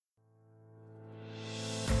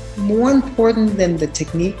More important than the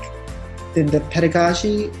technique, than the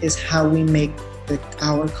pedagogy, is how we make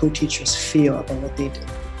our co-teachers feel about what they do.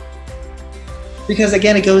 Because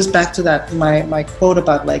again, it goes back to that my quote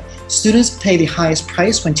about like students pay the highest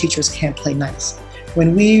price when teachers can't play nice.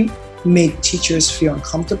 When we make teachers feel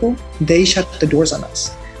uncomfortable, they shut the doors on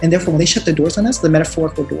us. And therefore, when they shut the doors on us, the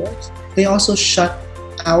metaphorical doors, they also shut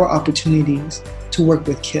our opportunities to work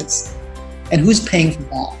with kids. And who's paying for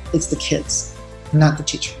that? It's the kids, not the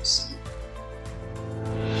teachers.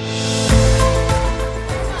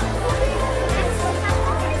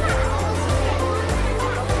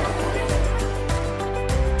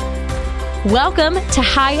 Welcome to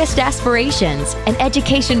Highest Aspirations, an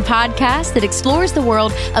education podcast that explores the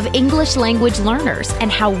world of English language learners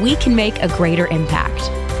and how we can make a greater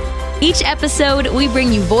impact. Each episode, we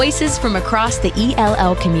bring you voices from across the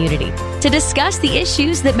ELL community to discuss the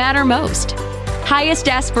issues that matter most. Highest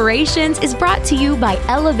Aspirations is brought to you by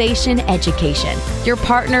Elevation Education, your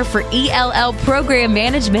partner for ELL program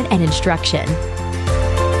management and instruction.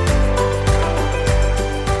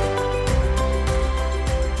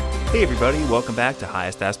 Hey everybody, welcome back to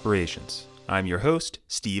Highest Aspirations. I'm your host,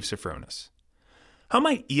 Steve Sofronis. How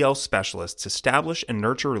might EL specialists establish and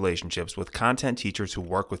nurture relationships with content teachers who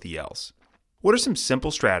work with ELs? What are some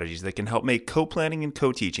simple strategies that can help make co-planning and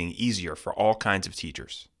co-teaching easier for all kinds of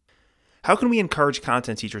teachers? How can we encourage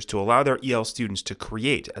content teachers to allow their EL students to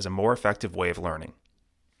create as a more effective way of learning?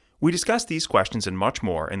 We discuss these questions and much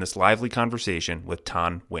more in this lively conversation with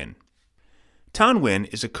Tan Nguyen. Tan Nguyen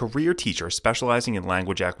is a career teacher specializing in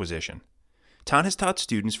language acquisition. Tan has taught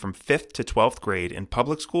students from 5th to 12th grade in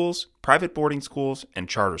public schools, private boarding schools, and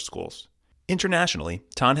charter schools. Internationally,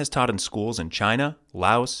 Tan has taught in schools in China,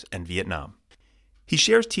 Laos, and Vietnam. He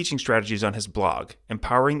shares teaching strategies on his blog,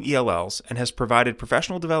 Empowering ELLs, and has provided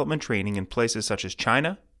professional development training in places such as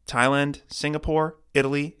China, Thailand, Singapore,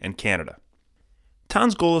 Italy, and Canada.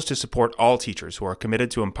 Tan's goal is to support all teachers who are committed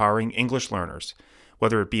to empowering English learners,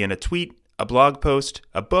 whether it be in a tweet, a blog post,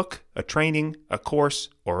 a book, a training, a course,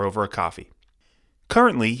 or over a coffee.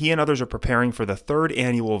 Currently, he and others are preparing for the 3rd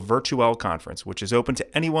annual Virtuel Conference, which is open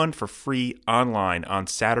to anyone for free online on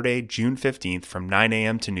Saturday, June 15th from 9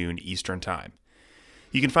 a.m. to noon Eastern Time.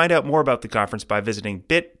 You can find out more about the conference by visiting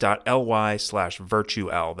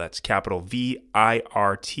bit.ly/virtuel. That's capital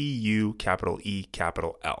VIRTU, capital E,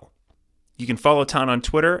 capital L. You can follow Tan on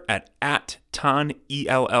Twitter at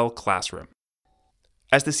 @TanELLClassroom.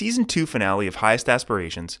 As the Season 2 finale of Highest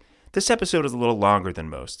Aspirations, this episode is a little longer than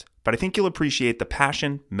most, but I think you'll appreciate the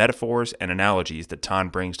passion, metaphors, and analogies that Tan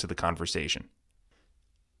brings to the conversation.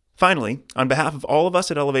 Finally, on behalf of all of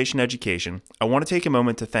us at Elevation Education, I want to take a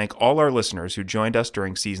moment to thank all our listeners who joined us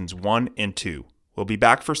during Seasons 1 and 2. We'll be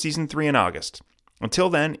back for Season 3 in August. Until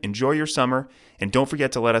then, enjoy your summer, and don't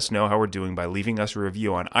forget to let us know how we're doing by leaving us a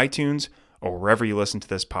review on iTunes or wherever you listen to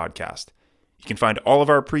this podcast. You can find all of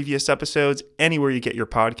our previous episodes anywhere you get your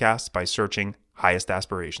podcasts by searching Highest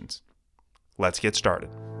Aspirations. Let's get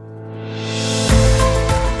started.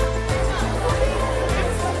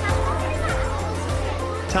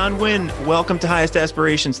 Tan Nguyen, welcome to Highest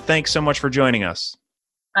Aspirations. Thanks so much for joining us.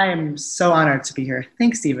 I am so honored to be here.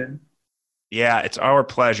 Thanks, Stephen. Yeah, it's our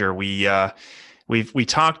pleasure. We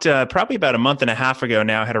talked probably about a month and a half ago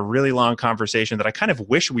now, had a really long conversation that I kind of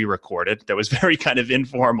wish we recorded that was very kind of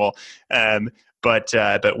informal, but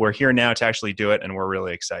we're here now to actually do it, and we're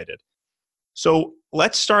really excited. So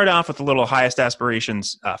let's start off with a little Highest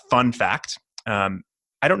Aspirations fun fact. I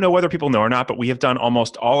don't know whether people know or not, but we have done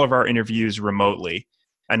almost all of our interviews remotely,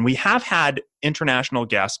 and we have had international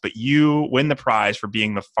guests, but you win the prize for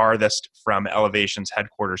being the farthest from Elevation's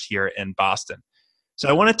headquarters here in Boston. So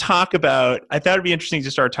I want to talk about, I thought it'd be interesting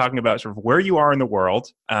to start talking about sort of where you are in the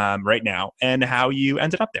world right now and how you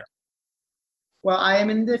ended up there. Well, I am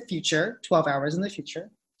in the future, 12 hours in the future.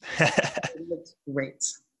 It looks great.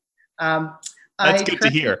 That's good to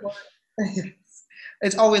hear.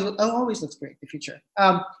 It always looks great, the future.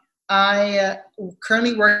 I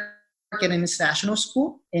currently work at an international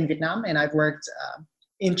school in Vietnam, and I've worked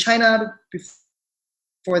in China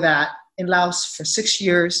before that, in Laos for 6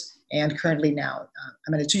 years, and currently now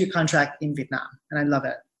I'm at a 2-year contract in Vietnam, and I love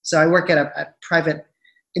it. So I work at private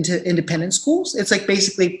independent schools. It's like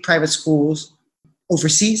basically private schools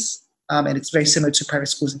overseas, and it's very similar to private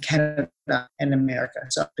schools in Canada and America.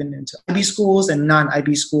 So I've been into IB schools and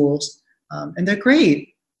non-IB schools, and they're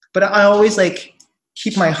great. But I always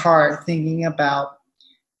keep my heart thinking about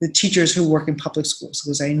the teachers who work in public schools,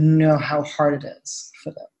 because I know how hard it is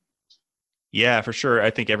for them. Yeah, for sure. I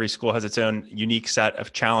think every school has its own unique set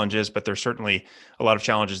of challenges, but there's certainly a lot of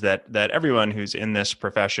challenges that everyone who's in this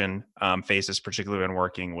profession faces, particularly when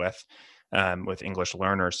working with with English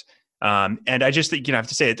learners. And I just think, I have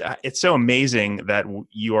to say, it's so amazing that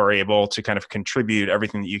you are able to kind of contribute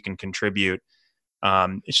everything that you can contribute,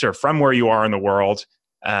 sort of from where you are in the world,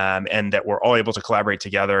 and that we're all able to collaborate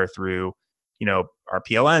together through, our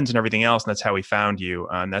PLNs and everything else. And that's how we found you.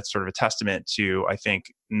 And that's sort of a testament to, I think,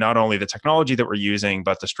 not only the technology that we're using,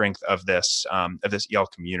 but the strength of this EL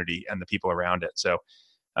community and the people around it. So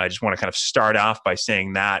I just want to kind of start off by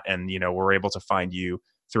saying that, and, we're able to find you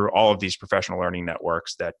through all of these professional learning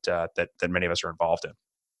networks that many of us are involved in.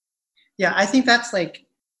 Yeah, I think that's like,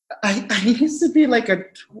 I used to be like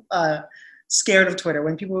scared of Twitter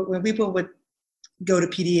when people would go to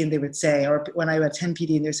PD and they would say, or when I would attend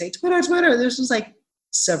PD and they would say, Twitter. This was like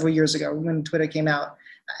several years ago when Twitter came out,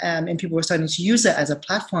 and people were starting to use it as a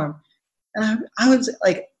platform. And I was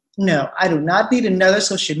like, no, I do not need another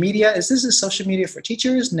social media. Is this a social media for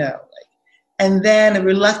teachers? No. And then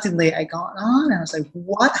reluctantly I got on and I was like,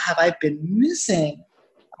 what have I been missing?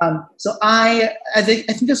 So I think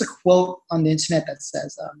there's a quote on the internet that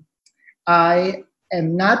says, I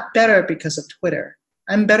am not better because of Twitter.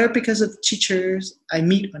 I'm better because of teachers I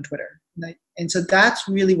meet on Twitter. And so that's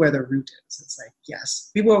really where the root is. It's like,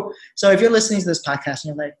 yes, people. So if you're listening to this podcast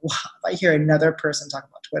and you're like, wow, if I hear another person talk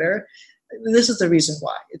about Twitter, this is the reason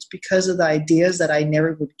why. It's because of the ideas that I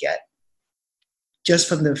never would get just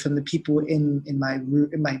from the people in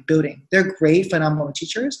my building. They're great, phenomenal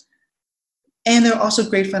teachers. And there are also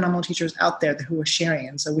great, phenomenal teachers out there who are sharing.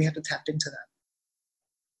 And so we have to tap into that.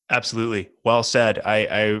 Absolutely. Well said.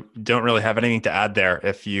 I don't really have anything to add there.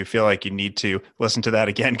 If you feel like you need to listen to that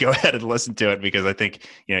again, go ahead and listen to it, because I think,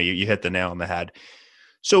 you hit the nail on the head.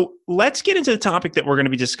 So let's get into the topic that we're going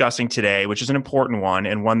to be discussing today, which is an important one,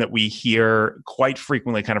 and one that we hear quite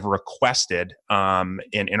frequently kind of requested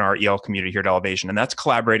in our EL community here at Elevation, and that's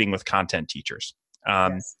collaborating with content teachers.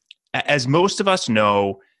 Yes. As most of us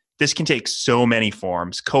know, this can take so many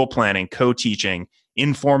forms: co-planning, co-teaching,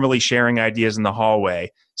 informally sharing ideas in the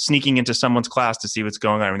hallway, sneaking into someone's class to see what's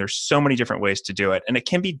going on. I mean, there's so many different ways to do it, and it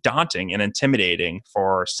can be daunting and intimidating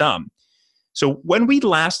for some. So when we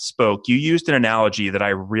last spoke, you used an analogy that I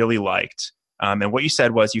really liked. And what you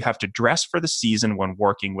said was you have to dress for the season when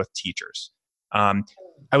working with teachers. I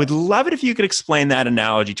would love it if you could explain that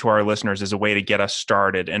analogy to our listeners as a way to get us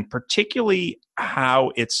started, and particularly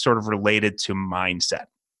how it's sort of related to mindset.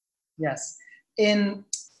 Yes.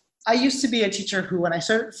 I used to be a teacher who, when I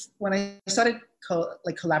started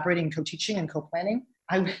collaborating, co-teaching, and co-planning,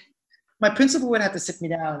 my principal would have to sit me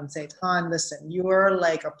down and say, Ton, listen, you're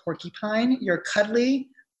like a porcupine. You're cuddly,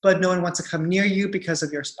 but no one wants to come near you because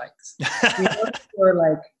of your spikes. We know that you're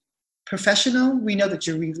like professional. We know that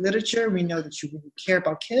you read literature. We know that you really care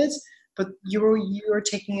about kids, but you're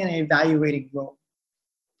taking an evaluating role.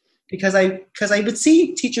 Because I would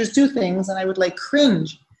see teachers do things and I would like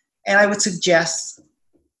cringe, and I would suggest,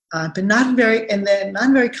 but not in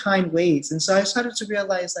very kind ways. And so I started to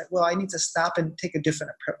realize that, well, I need to stop and take a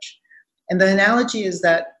different approach. And the analogy is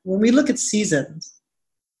that when we look at seasons,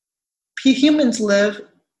 humans live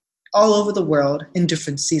all over the world in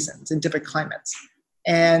different seasons, in different climates.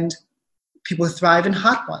 And people thrive in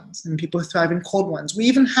hot ones and people thrive in cold ones. We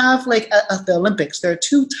even have, like at the Olympics, there are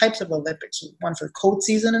two types of Olympics, one for cold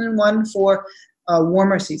season and one for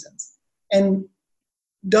warmer seasons. And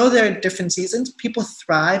though there are different seasons, people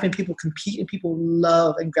thrive and people compete and people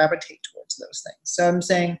love and gravitate towards those things. So I'm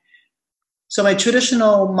saying,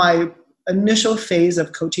 my initial phase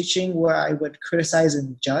of co-teaching, where I would criticize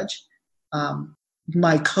and judge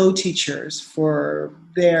my co-teachers for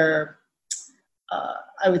their,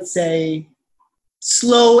 I would say,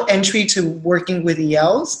 slow entry to working with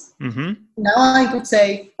ELs. Mm-hmm. Now I would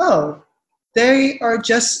say, oh, they are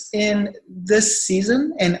just in this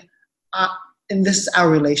season, and this is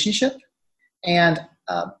our relationship, and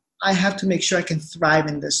I have to make sure I can thrive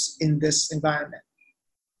in this environment.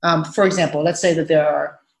 For example, let's say that there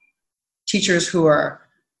are teachers who are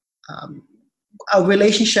our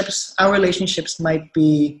relationships might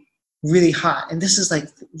be really hot, and this is like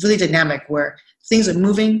really dynamic, where things are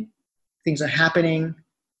moving, things are happening.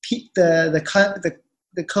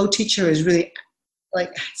 The co-teacher is really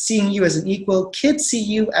like seeing you as an equal. Kids see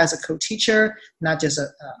you as a co-teacher, not just a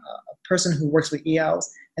person who works with ELs,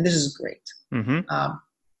 and this is great. Mm-hmm.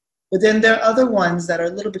 But then there are other ones that are a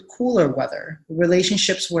little bit cooler weather,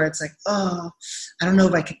 relationships where it's like, oh, I don't know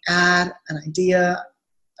if I can add an idea.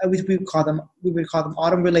 We would call them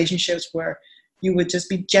autumn relationships, where you would just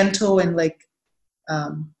be gentle and like,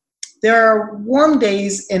 there are warm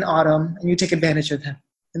days in autumn and you take advantage of them.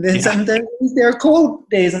 And then sometimes there are cold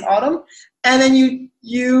days in autumn, and then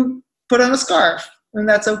you put on a scarf, and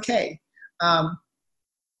that's okay. And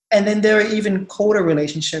then there are even colder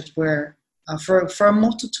relationships where for a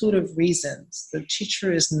multitude of reasons. The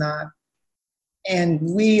teacher is not, and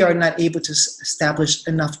we are not able to establish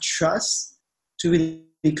enough trust to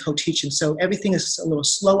really co-teach. And so everything is a little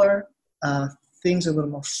slower. Things are a little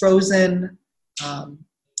more frozen.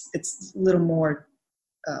 It's a little more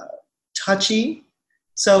touchy.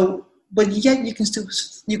 So, but yet you can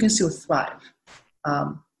still thrive.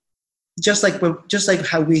 Just like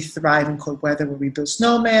how we thrive in cold weather, where we build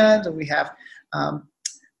snowmen, or we have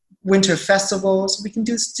winter festivals. We can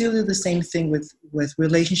still do the same thing with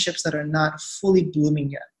relationships that are not fully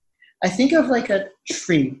blooming yet. I think of like a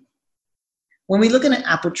tree. When we look at an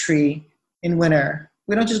apple tree in winter,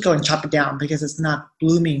 we don't just go and chop it down because it's not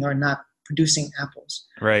blooming or not producing apples.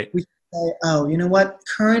 Right. We say, oh, you know what?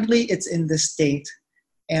 Currently, it's in this state,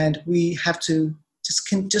 and we have to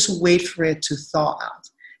just wait for it to thaw out.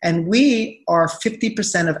 And we are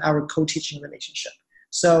 50% of our co-teaching relationship.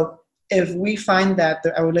 So if we find that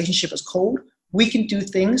our relationship is cold, we can do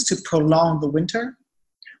things to prolong the winter,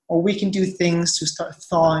 or we can do things to start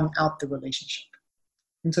thawing out the relationship.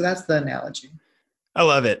 And so that's the analogy. I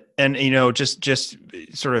love it. And, just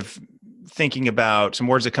sort of thinking about some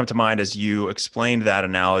words that come to mind as you explained that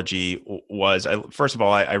analogy was, first of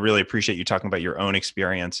all, I really appreciate you talking about your own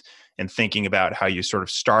experience and thinking about how you sort of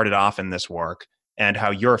started off in this work and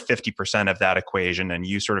how you're 50% of that equation. And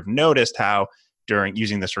you sort of noticed how during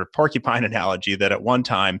using this sort of porcupine analogy that at one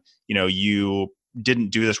time, you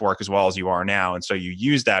didn't do this work as well as you are now. And so you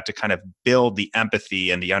use that to kind of build the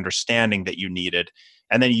empathy and the understanding that you needed.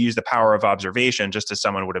 And then you use the power of observation, just as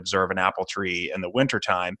someone would observe an apple tree in the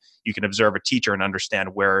wintertime. You can observe a teacher and understand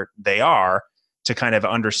where they are to kind of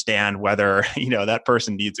understand whether, that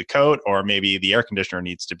person needs a coat or maybe the air conditioner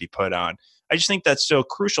needs to be put on. I just think that's so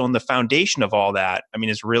crucial. And the foundation of all that,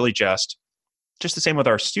 is really just the same with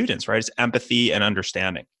our students, right? It's empathy and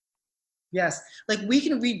understanding. Yes. Like we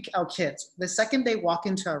can read our kids. The second they walk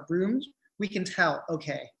into our rooms, we can tell,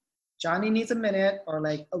 okay, Johnny needs a minute, or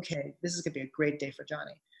like, okay, this is going to be a great day for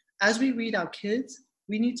Johnny. As we read our kids,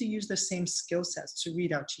 we need to use the same skill sets to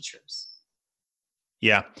read our teachers.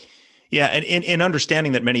 Yeah. Yeah. And in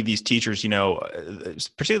understanding that many of these teachers,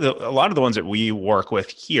 particularly a lot of the ones that we work with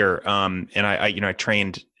here, and I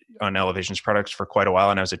trained on Elevations products for quite a while,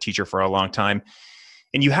 and I was a teacher for a long time.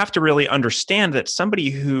 And you have to really understand that somebody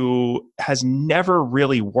who has never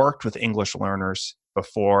really worked with English learners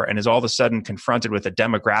before and is all of a sudden confronted with a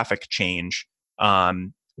demographic change,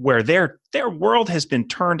 where their world has been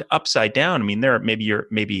turned upside down.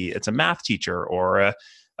 Maybe it's a math teacher or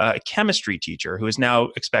a chemistry teacher who is now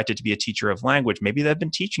expected to be a teacher of language. Maybe they've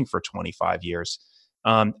been teaching for 25 years.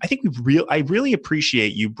 I think I really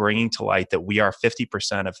appreciate you bringing to light that we are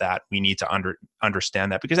 50% of that. We need to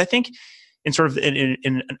understand that, because I think in sort of in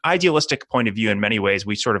an idealistic point of view, in many ways,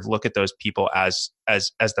 we sort of look at those people as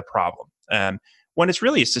the problem, when it's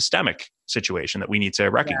really a systemic situation that we need to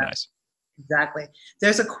recognize. Yeah, exactly.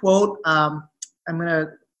 There's a quote. I don't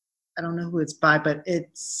know who it's by, but it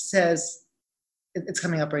says, it's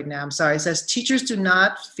coming up right now. I'm sorry. It says, "Teachers do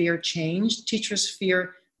not fear change. Teachers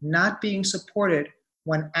fear not being supported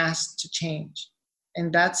when asked to change."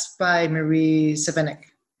 And that's by Marie Sevenik.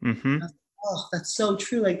 Mm-hmm. Oh, that's so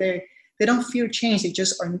true. Like they don't fear change. They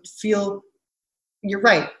just feel, you're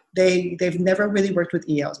right. They've never really worked with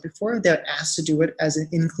ELs before. They're asked to do it as an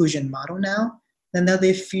inclusion model now. And now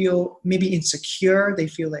they feel maybe insecure. They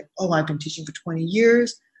feel like, oh, I've been teaching for 20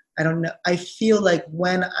 years. I don't know. I feel like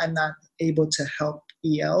when I'm not able to help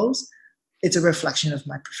ELs, it's a reflection of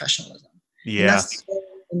my professionalism. Yeah.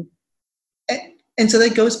 And so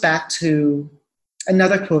that goes back to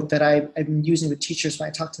another quote that I've been using with teachers when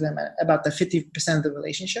I talk to them about the 50% of the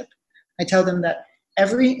relationship. I tell them that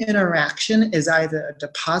every interaction is either a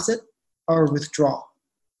deposit or a withdrawal.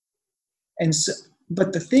 And so,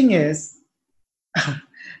 but the thing is,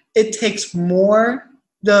 it takes more,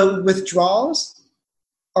 the withdrawals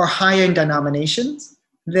are higher in denominations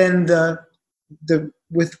than the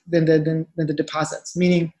deposits.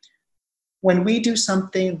 Meaning, when we do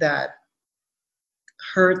something that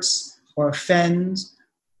hurts or offends,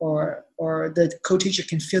 or the co-teacher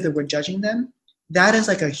can feel that we're judging them, that is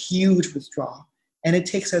like a huge withdrawal. And it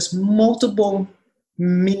takes us multiple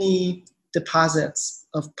mini deposits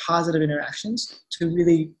of positive interactions to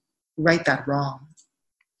really right that wrong.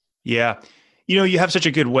 Yeah. You have such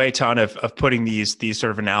a good way, Ton, of putting these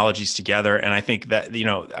sort of analogies together. And I think that,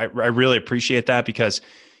 I really appreciate that, because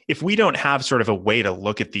if we don't have sort of a way to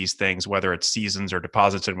look at these things, whether it's seasons or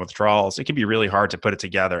deposits and withdrawals, it can be really hard to put it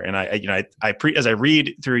together. And as I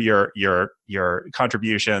read through your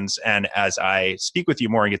contributions and as I speak with you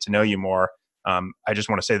more and get to know you more, I just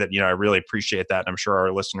want to say that, I really appreciate that. And I'm sure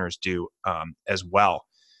our listeners do as well.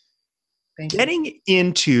 Thank you. Getting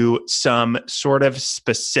into some sort of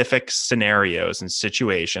specific scenarios and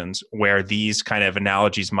situations where these kind of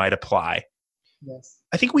analogies might apply. Yes.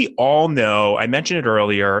 I think we all know, I mentioned it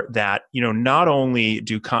earlier, that, not only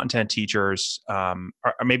do content teachers, or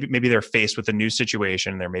maybe they're faced with a new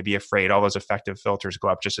situation, they're maybe afraid, all those affective filters go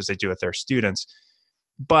up just as they do with their students,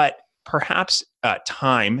 but perhaps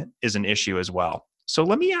time is an issue as well. So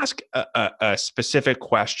let me ask a specific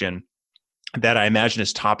question that I imagine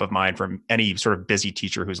is top of mind for any sort of busy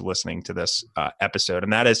teacher who's listening to this episode.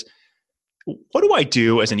 And that is, what do I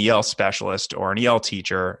do as an EL specialist or an EL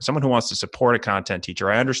teacher, someone who wants to support a content teacher?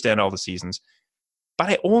 I understand all the seasons, but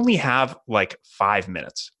I only have like 5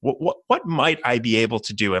 minutes. What might I be able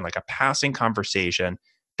to do in like a passing conversation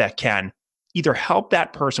that can either help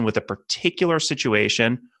that person with a particular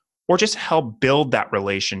situation or just help build that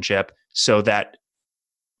relationship so that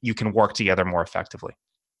you can work together more effectively?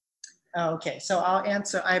 Okay, so I'll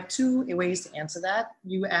answer. I have two ways to answer that.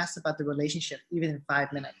 You asked about the relationship, even in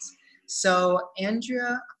 5 minutes. So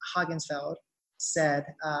Andrea Hogensfeld said,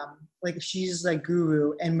 she's a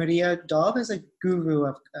guru, and Maria Dove is a guru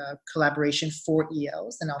of collaboration for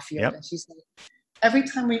ELs in our field. Yep. And she said, every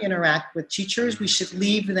time we interact with teachers, we should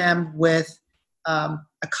leave them with a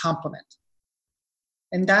compliment.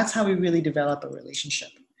 And that's how we really develop a relationship.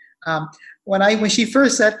 When she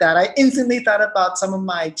first said that, I instantly thought about some of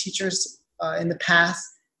my teachers in the past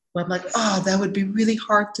where I'm like, oh, that would be really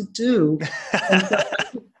hard to do.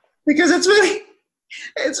 Because it's really,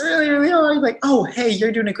 really hard. Like, oh, hey,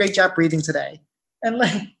 you're doing a great job breathing today. And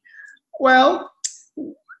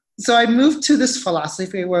so I moved to this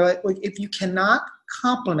philosophy where if you cannot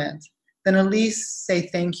compliment, then at least say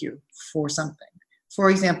thank you for something.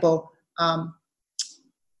 For example,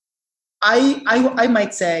 I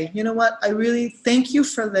might say, you know what, I really thank you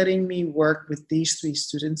for letting me work with these 3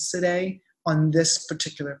 students today on this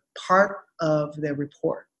particular part of their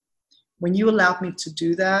report. When you allowed me to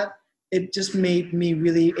do that, it just made me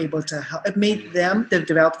really able to help. It made them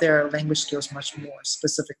develop their language skills much more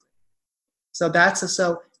specifically. So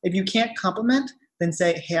so if you can't compliment, then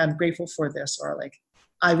say, hey, I'm grateful for this, or like,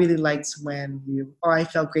 I really liked or I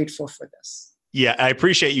felt grateful for this. Yeah, I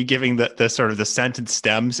appreciate you giving the sort of the sentence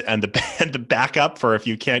stems and the backup for if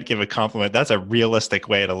you can't give a compliment. That's a realistic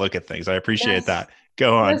way to look at things. I appreciate that.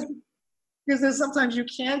 Go on. Yes. Because there's sometimes you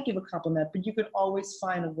can't give a compliment, but you can always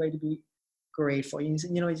find a way to be grateful. You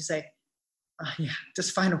say,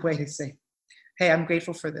 just find a way to say, hey, I'm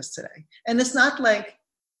grateful for this today. And it's not like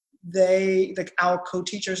our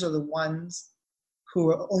co-teachers are the ones who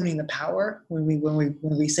are owning the power when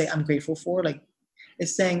we say I'm grateful for. Like,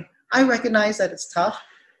 it's saying, I recognize that it's tough,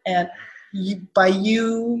 and by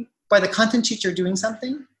the content teacher doing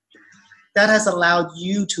something, that has allowed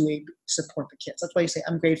you to support the kids. That's why you say,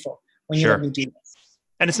 I'm grateful when you let me do this.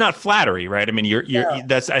 And it's not flattery, right? I mean,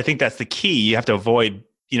 I think that's the key. You have to avoid,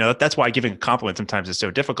 that's why giving a compliment sometimes is so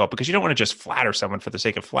difficult, because you don't want to just flatter someone for the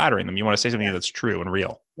sake of flattering them. You want to say something that's true and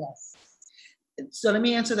real. Yes. So let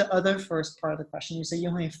me answer the other first part of the question. You say you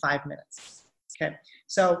only have 5 minutes. Okay.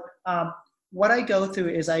 So what I go through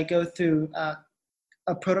is a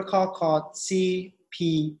protocol called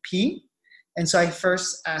CPP. And so I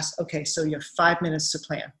first ask, okay, so you have 5 minutes to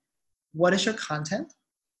plan. What is your content?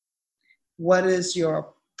 What is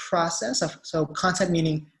your process? So content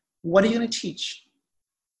meaning, what are you going to teach?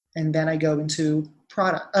 And then I go into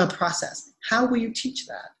process. How will you teach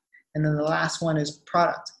that? And then the last one is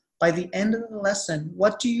product. By the end of the lesson,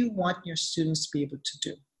 what do you want your students to be able to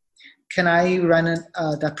do? Can I run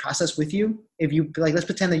that process with you? If you let's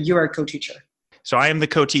pretend that you're a co-teacher. So I am the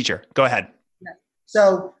co-teacher. Go ahead. Yeah.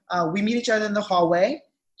 So we meet each other in the hallway,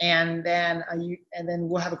 and then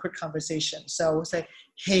we'll have a quick conversation. So we'll say,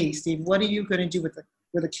 "Hey, Steve, what are you going to do with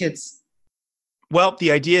the kids?" Well,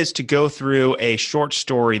 the idea is to go through a short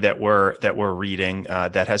story that we're reading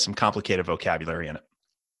that has some complicated vocabulary in it.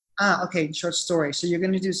 Okay, short story. So you're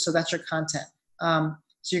going to do, so that's your content. So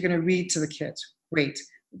you're going to read to the kids. Great.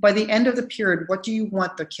 By the end of the period, what do you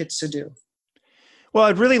want the kids to do? Well,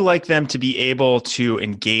 I'd really like them to be able to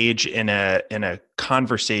engage in a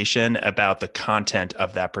conversation about the content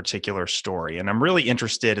of that particular story. And I'm really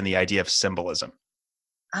interested in the idea of symbolism.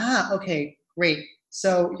 Okay, great.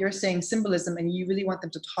 So you're saying symbolism, and you really want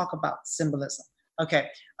them to talk about symbolism. Okay.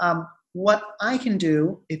 What I can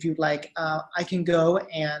do, if you'd like, I can go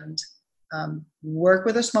and work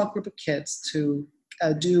with a small group of kids to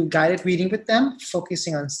do guided reading with them,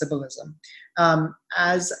 focusing on symbolism.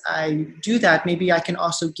 As I do that, maybe I can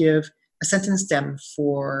also give a sentence stem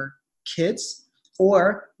for kids,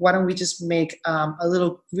 or why don't we just make a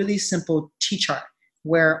little really simple T-chart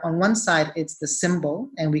where on one side it's the symbol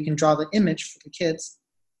and we can draw the image for the kids,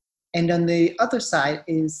 And on the other side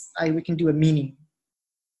is we can do a meaning.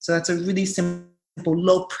 So that's a really simple,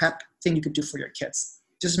 low prep thing you could do for your kids.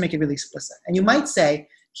 Just make it really explicit. And you might say,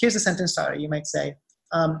 here's a sentence starter. You might say,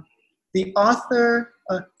 the author,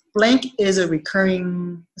 blank is a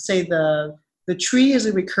recurring, say the tree is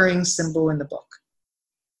a recurring symbol in the book.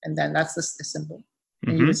 And then that's the symbol.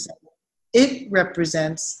 And you would say, it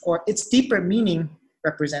represents, or its deeper meaning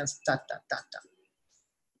represents ...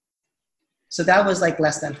 So that was like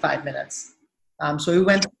less than 5 minutes. So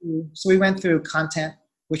we went through content,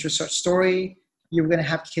 which was short story. You were going to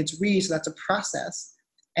have kids read, so that's a process.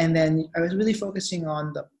 And then I was really focusing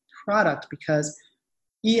on the product because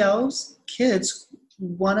ELs, kids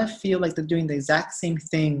want to feel like they're doing the exact same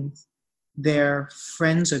things their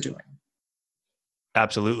friends are doing.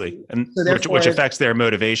 Absolutely. And so which affects their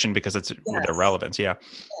motivation because it's their relevance. Yeah.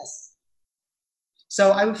 Yes.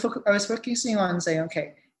 So I was focusing on saying,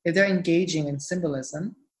 okay, if they're engaging in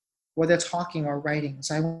symbolism, whether they're talking or writing,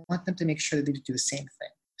 so I want them to make sure that they do the same thing.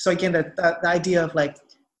 So again, the idea of like,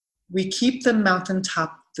 we keep the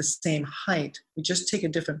mountaintop the same height, we just take a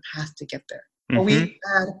different path to get there. Or we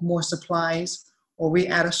add more supplies, or we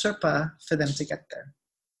add a Sherpa for them to get there.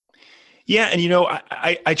 Yeah, and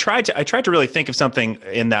I tried to really think of something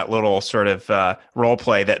in that little sort of role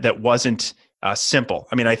play that wasn't simple.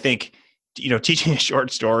 I mean, I think teaching a short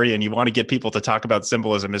story and you want to get people to talk about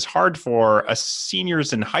symbolism is hard for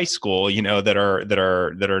seniors in high school, that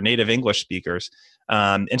are native English speakers.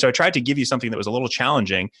 And so I tried to give you something that was a little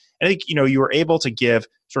challenging. And I think, you were able to give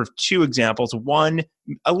sort of two examples. One,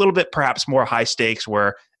 a little bit perhaps more high stakes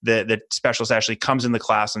where the specialist actually comes in the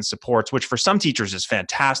class and supports, which for some teachers is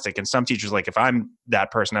fantastic. And some teachers, like if I'm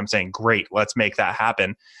that person, I'm saying, great, let's make that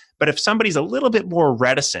happen. But if somebody's a little bit more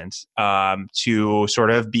reticent to sort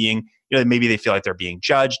of being, maybe they feel like they're being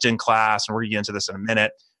judged in class, and we're going to get into this in a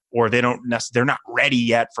minute, or they're not ready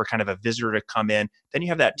yet for kind of a visitor to come in, then you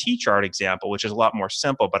have that T-chart example, which is a lot more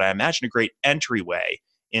simple, but I imagine a great entryway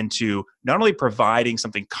into not only providing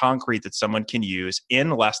something concrete that someone can use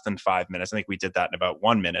in less than 5 minutes. I think we did that in about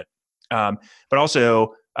 1 minute, but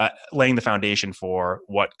also laying the foundation for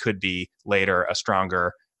what could be later a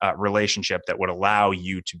stronger relationship that would allow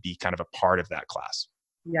you to be kind of a part of that class.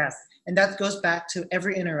 Yes. And that goes back to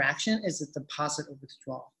every interaction is a deposit or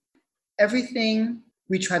withdrawal. Everything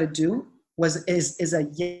we try to do is a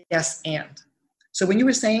yes and. So when you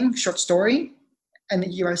were saying short story,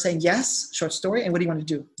 and you are saying yes, short story, and what do you want to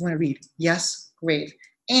do? You want to read. Yes, great.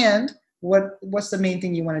 And what's the main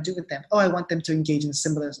thing you want to do with them? Oh, I want them to engage in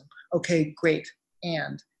symbolism. Okay, great.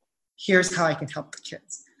 And here's how I can help the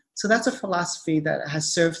kids. So that's a philosophy that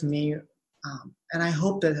has served me, and I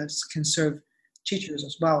hope that it can serve teachers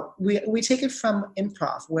as well. We take it from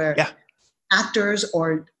improv, where actors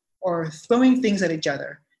are throwing things at each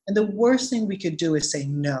other. And the worst thing we could do is say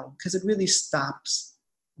no, because it really stops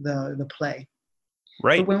the play.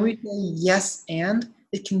 Right. But when we say yes and,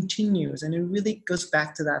 it continues. And it really goes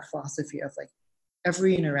back to that philosophy of like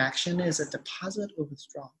every interaction is a deposit or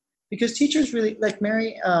withdrawal. Because teachers really, like Maya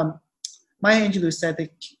Angelou said, that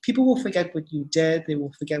people will forget what you did, they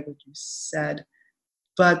will forget what you said,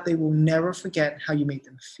 but they will never forget how you made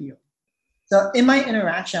them feel. So in my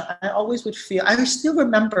interaction, I always would feel, I still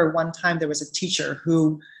remember one time there was a teacher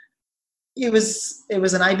who, it was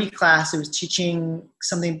an IB class, it was teaching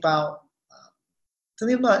something about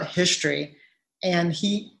history, and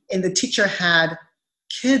the teacher had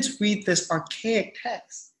kids read this archaic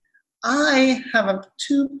text. I have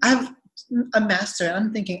a master, and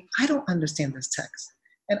I'm thinking, I don't understand this text.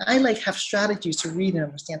 And I have strategies to read and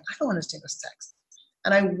understand. I don't understand this text.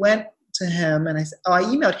 And I went to him and I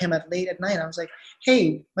emailed him late at night. I was like,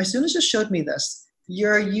 hey, my students just showed me this.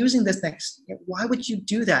 You're using this next. Why would you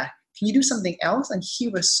do that? Can you do something else? And he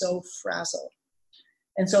was so frazzled.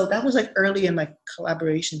 And so that was early in my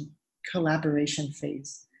collaboration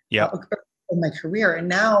phase. Yeah. In my career. And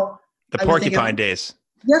now the porcupine days.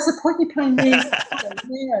 Yes, the porcupine days. Oh,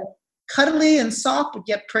 man. Cuddly and soft, but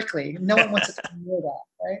yet prickly. No one wants to hear that,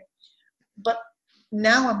 right? But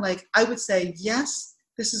now I'm like, I would say, yes,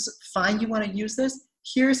 this is fine. You want to use this?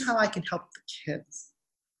 Here's how I can help the kids.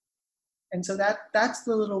 And so that's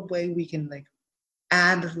the little way we can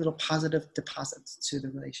add little positive deposits to the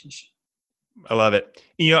relationship. I love it.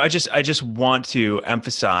 I just want to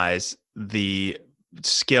emphasize the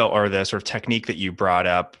skill or the sort of technique that you brought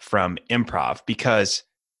up from improv, because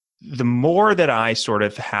the more that I sort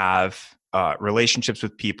of have relationships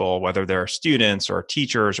with people, whether they're students or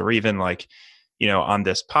teachers or even on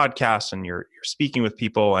this podcast, and you're speaking with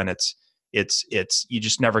people, and it's you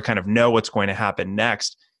just never kind of know what's going to happen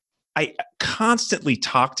next. I constantly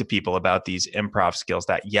talk to people about these improv skills,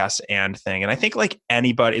 that yes and thing. And I think like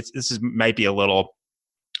anybody, might be a little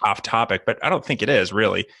off topic, but I don't think it is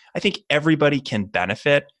really. I think everybody can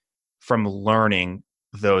benefit from learning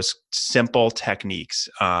those simple techniques.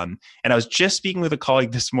 And I was just speaking with a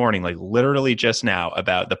colleague this morning, like literally just now,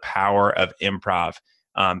 about the power of improv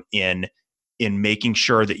in making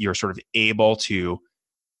sure that you're sort of able to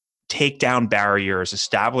take down barriers,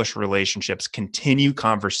 establish relationships, continue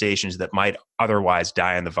conversations that might otherwise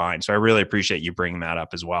die on the vine. So I really appreciate you bringing that up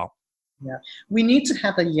as well. Yeah, we need to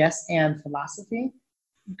have a yes and philosophy,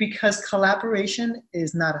 because collaboration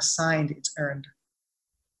is not assigned, it's earned.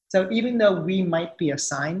 So even though we might be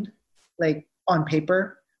assigned, like on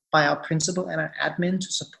paper, by our principal and our admin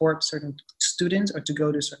to support certain students or to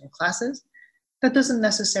go to certain classes, that doesn't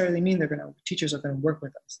necessarily mean teachers are going to work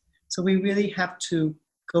with us. So we really have to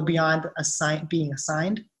go beyond being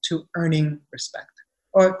assigned to earning respect,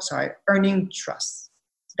 earning trust.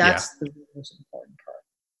 That's the most important part.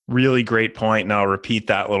 Really great point. And I'll repeat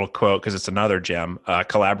that little quote because it's another gem.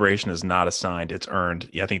 Collaboration is not assigned, it's earned.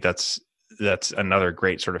 Yeah, I think that's another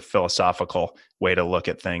great sort of philosophical way to look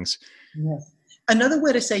at things. Yes. Another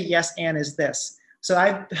way to say yes and is this. So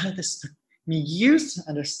I've had this, me used to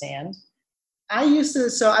understand. I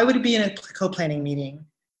would be in a co-planning meeting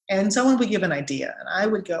and someone would give an idea and I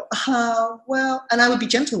would go, well, and I would be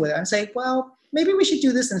gentle with it and say, well, maybe we should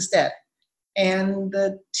do this instead. And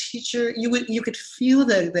the teacher, you could feel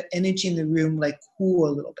the energy in the room like cool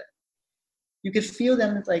a little bit. You could feel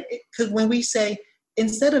them like, because when we say,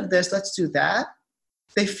 instead of this, let's do that,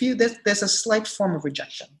 they feel that there's a slight form of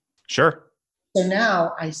rejection. Sure. So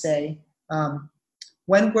now I say,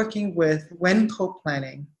 when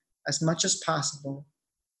co-planning, as much as possible,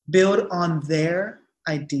 build on their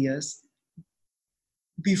ideas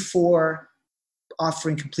before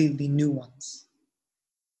offering completely new ones.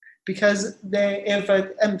 Because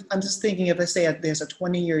I'm just thinking, if I say there's a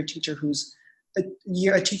 20-year teacher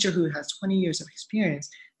a teacher who has 20 years of experience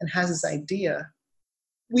and has this idea,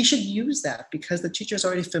 we should use that because the teacher is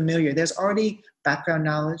already familiar. There's already background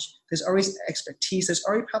knowledge. There's already expertise. There's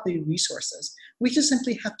already probably resources. We just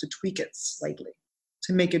simply have to tweak it slightly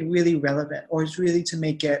to make it really relevant, or it's really to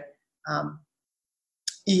make it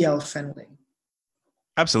EL friendly.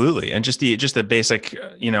 Absolutely. And just the basic,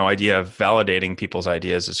 idea of validating people's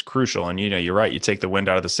ideas is crucial. And, you're right. You take the wind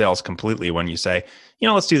out of the sails completely when you say,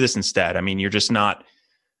 let's do this instead. I mean, you're just not,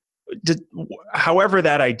 however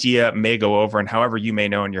that idea may go over and however you may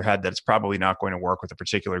know in your head that it's probably not going to work with a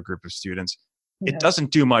particular group of students, It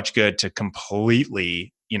doesn't do much good to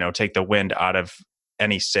completely, take the wind out of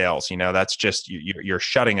any sails. That's just, you're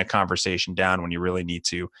shutting a conversation down when you really need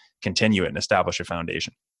to continue it and establish a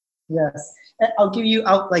foundation. Yes.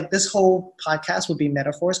 I'll like this whole podcast will be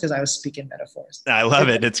metaphors because I was speaking metaphors. I love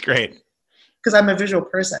it. It's great. Because I'm a visual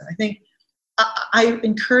person. I think I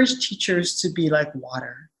encourage teachers to be like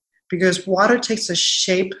water, because water takes the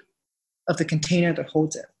shape of the container that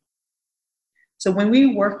holds it. So when we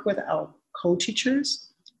work with our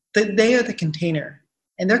co-teachers, they are the container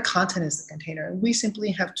and their content is the container. And we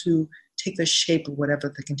simply have to take the shape of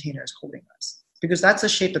whatever the container is holding us, because that's the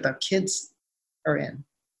shape that our kids are in.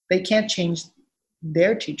 They can't change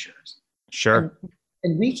their teachers. Sure.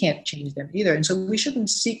 And we can't change them either. And so we shouldn't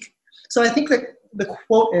seek. So I think that the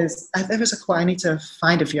quote is, there was a quote, I need to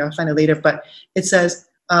find it for you, I'll find it later, but it says,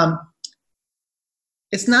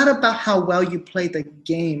 it's not about how well you play the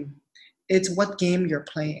game, it's what game you're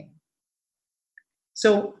playing.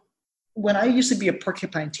 So when I used to be a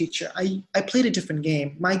porcupine teacher, I played a different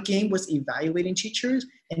game. My game was evaluating teachers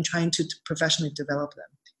and trying to professionally develop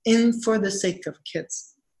them for the sake of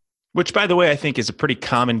kids. Which, by the way, I think is a pretty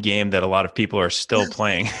common game that a lot of people are still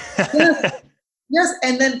playing. Yes,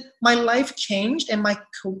 and then my life changed and my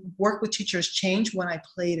work with teachers changed when I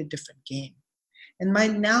played a different game. And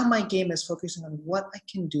now my game is focusing on what I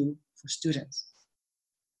can do for students.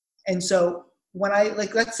 And so when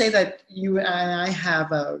let's say that you and I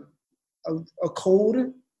have a cold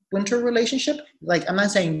winter relationship, like I'm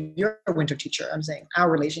not saying you're a winter teacher, I'm saying our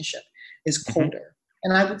relationship is colder.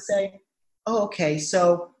 Mm-hmm. And I would say, oh, okay,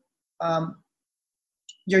 so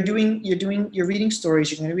you're reading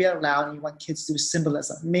stories, you're going to read out loud, and you want kids to do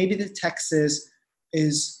symbolism. Maybe the text is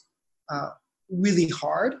really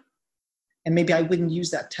hard, and maybe I wouldn't use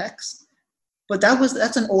that text. But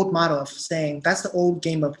that's an old model of saying, that's the old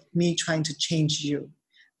game of me trying to change you.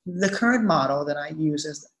 The current model that I use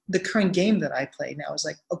is the current game that I play now is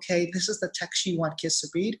like, okay, this is the text you want kids to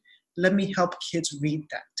read. Let me help kids read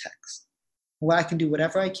that text. Well, I can do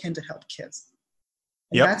whatever I can to help kids.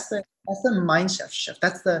 And that's the mindset shift.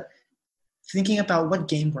 That's the thinking about what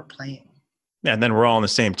game we're playing. And then we're all on the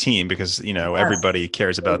same team because, Yes. everybody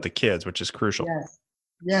cares about the kids, which is crucial. Yes.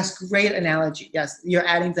 Yes. Great analogy. Yes. You're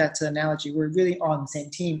adding that to the analogy. We're really all on the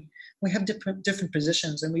same team. We have different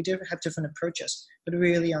positions and we have different approaches, but we're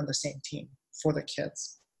really on the same team for the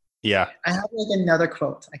kids. Yeah. I have like another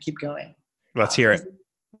quote. I keep going. Let's hear it.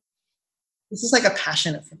 This is like a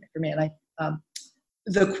passion for me. And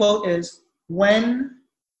the quote is, when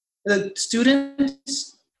the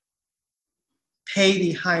students pay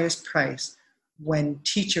the highest price when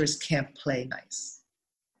teachers can't play nice.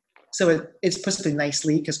 So it's supposed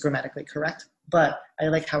nicely because grammatically correct, but I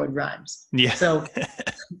like how it rhymes. Yeah. So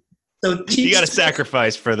you got to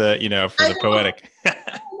sacrifice for the, for the poetic.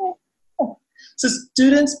 So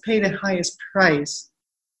students pay the highest price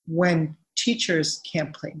when teachers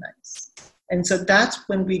can't play nice. And so that's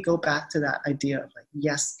when we go back to that idea of like,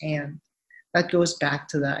 yes, and that goes back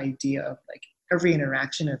to the idea of like every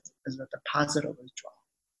interaction is a positive withdrawal.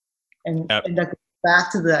 And that goes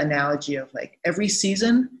back to the analogy of like every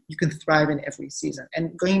season, you can thrive in every season.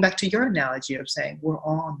 And going back to your analogy of saying we're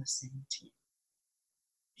all on the same team.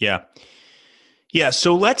 Yeah. Yeah.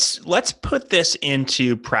 So let's put this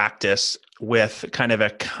into practice with kind of a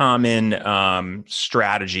common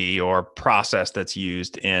strategy or process that's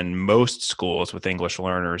used in most schools with English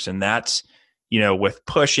learners. And that's, with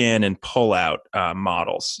push in and pull out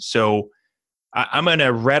models. So I'm going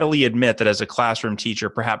to readily admit that as a classroom teacher,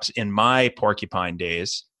 perhaps in my porcupine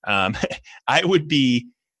days, I wouldn't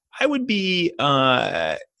be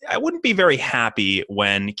very happy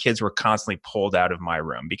when kids were constantly pulled out of my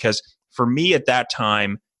room, because for me at that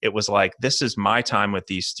time, it was like, this is my time with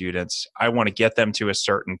these students. I want to get them to a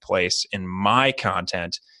certain place in my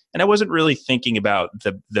content. And I wasn't really thinking about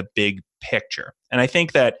the big picture. And I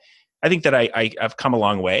think that I've come a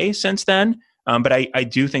long way since then. But I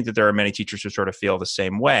do think that there are many teachers who sort of feel the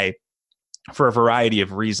same way for a variety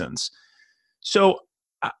of reasons. So,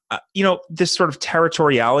 this sort of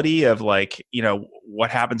territoriality of like, what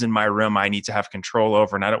happens in my room, I need to have control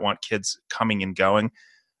over, and I don't want kids coming and going.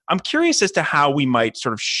 I'm curious as to how we might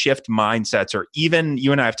sort of shift mindsets, or even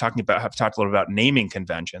you and I have talked a little about naming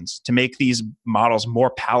conventions to make these models more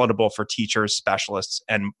palatable for teachers, specialists,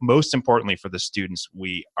 and most importantly for the students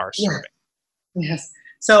we are serving. Yes.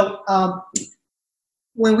 So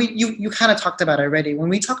when you kind of talked about it already. When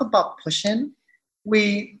we talk about push-in,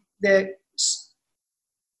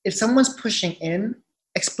 if someone's pushing in,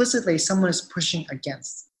 explicitly someone is pushing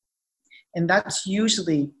against. And that's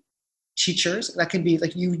usually teachers. That can be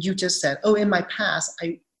like you just said, in my past,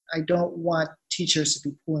 I don't want teachers to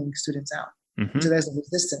be pulling students out. Mm-hmm. So there's a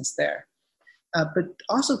resistance there. But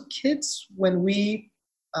also kids, when we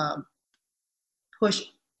push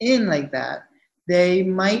in like that, they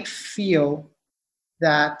might feel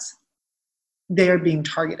that they are being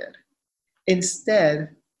targeted.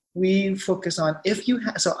 Instead, we focus on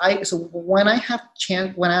when I have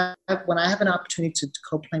an opportunity to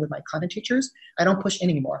co-plan with my content teachers, I don't push in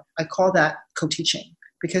anymore. I call that co-teaching,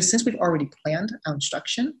 because since we've already planned our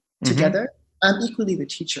instruction together, I'm equally the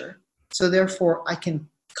teacher. So therefore, I can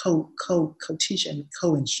co-teach and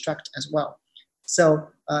co-instruct as well. So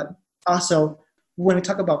also, when we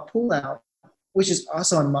talk about pull out, which is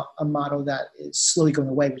also a model that is slowly going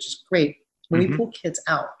away, which is great. When we pull kids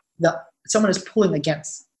out, someone is pulling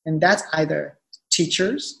against, and that's either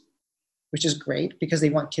teachers, which is great because they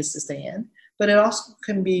want kids to stay in, but it also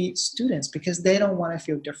can be students because they don't want to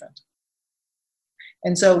feel different.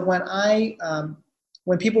 And so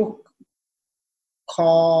when people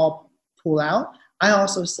call pull out, I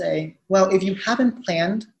also say, well, if you haven't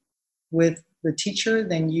planned with the teacher,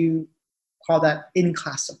 then you call that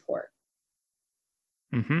in-class support.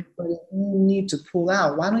 Mm-hmm. But if you need to pull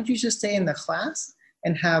out, why don't you just stay in the class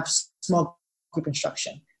and have small group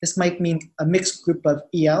instruction? This might mean a mixed group of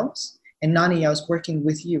ELs and non-ELs working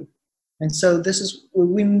with you. And so this is,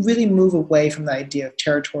 we really move away from the idea of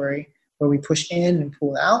territory where we push in and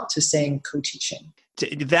pull out to saying co-teaching.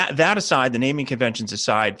 That aside, the naming conventions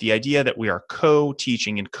aside, the idea that we are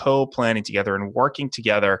co-teaching and co-planning together and working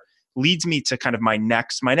together leads me to kind of my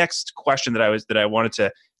next question that I wanted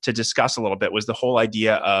to discuss a little bit was the whole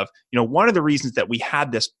idea of, one of the reasons that we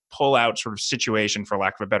had this pull out sort of situation, for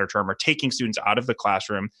lack of a better term, or taking students out of the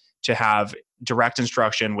classroom to have direct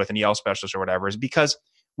instruction with an EL specialist or whatever, is because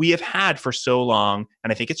we have had for so long,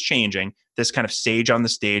 and I think it's changing, this kind of sage on the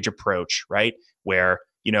stage approach, right? Where,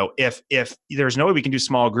 if there's no way we can do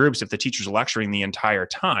small groups if the teacher's lecturing the entire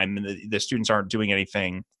time and the students aren't doing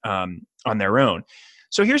anything on their own.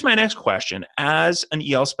 So here's my next question. As an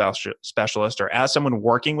EL specialist or as someone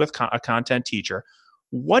working with a content teacher,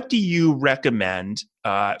 what do you recommend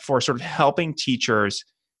for sort of helping teachers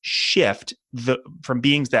shift from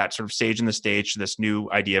being that sort of sage on the stage to this new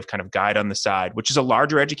idea of kind of guide on the side, which is a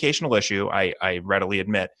larger educational issue, I readily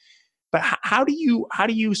admit. But how do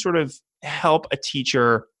you sort of help a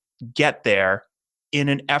teacher get there in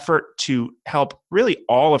an effort to help really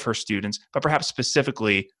all of her students, but perhaps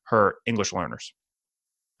specifically her English learners?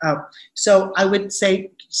 So I would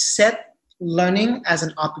say set learning as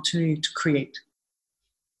an opportunity to create.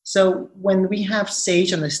 So when we have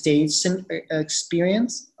Sage on the Stage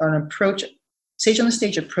experience or an approach, Sage on the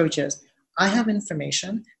Stage approaches, I have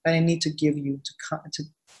information that I need to give you to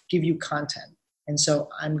give you content. And so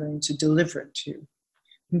I'm going to deliver it to you.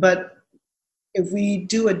 But if we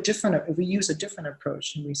use a different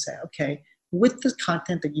approach and we say, okay, with the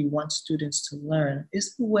content that you want students to learn,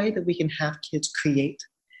 is the way that we can have kids create.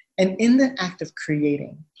 And in the act of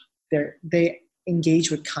creating, they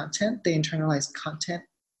engage with content, they internalize content,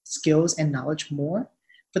 skills, and knowledge more,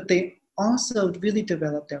 but they also really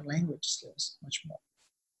develop their language skills much more.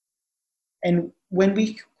 And when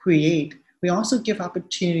we create, we also give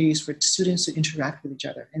opportunities for students to interact with each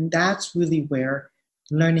other. And that's really where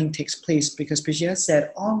learning takes place, because Brigitte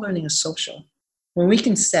said all learning is social. When we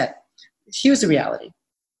can set, here's the reality.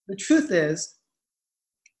 The truth is,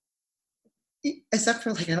 except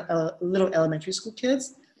for like a little elementary school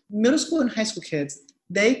kids, middle school and high school kids,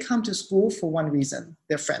 they come to school for one reason: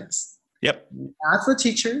 they're friends. Yep. Not for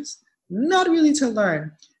teachers, not really to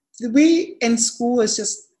learn. We in school it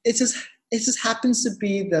just happens to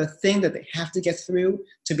be the thing that they have to get through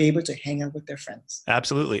to be able to hang out with their friends.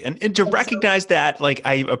 Absolutely. And to recognize that, like,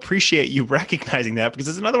 I appreciate you recognizing that, because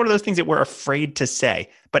it's another one of those things that we're afraid to say.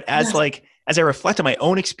 But as I reflect on my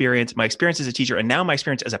own experience, my experience as a teacher, and now my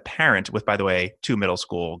experience as a parent with, by the way, 2 middle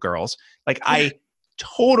school girls, like I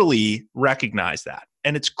totally recognize that.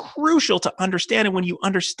 And it's crucial to understand. And when you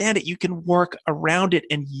understand it, you can work around it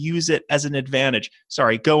and use it as an advantage.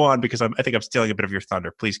 Sorry, go on, because I think I'm stealing a bit of your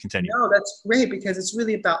thunder. Please continue. No, that's great, because it's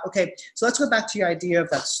really about, okay, so let's go back to your idea of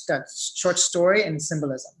that short story and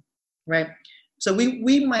symbolism, right? So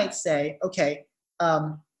we might say, okay,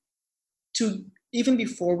 to even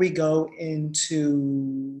before we go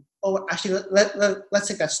into, actually, let's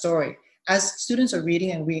take that story. As students are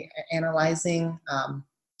reading and we are analyzing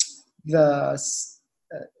the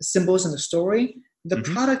symbols in the story, the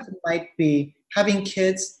product might be having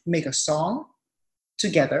kids make a song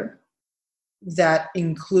together that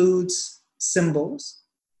includes symbols,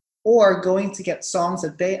 or going to get songs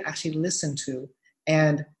that they actually listen to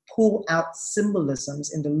and pull out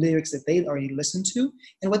symbolisms in the lyrics that they've already listened to.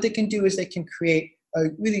 And what they can do is they can create a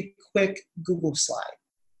really quick Google slide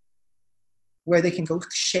where they can go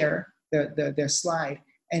share their slide,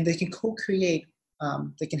 and they can co-create.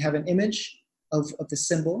 They can have an image of the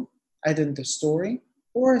symbol, either in the story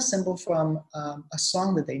or a symbol from a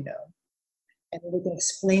song that they know. And they can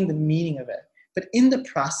explain the meaning of it. But in the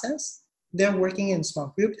process, they're working in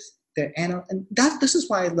small groups. This is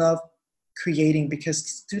why I love creating, because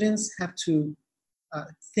students have to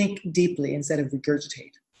think deeply instead of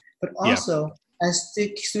regurgitate. But also, as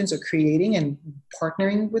the students are creating and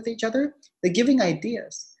partnering with each other, they're giving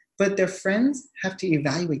ideas, but their friends have to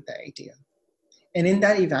evaluate that idea. And in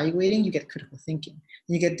that evaluating, you get critical thinking.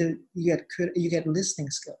 You get listening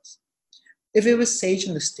skills. If it was Sage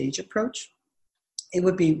on the Stage approach, it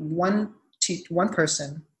would be one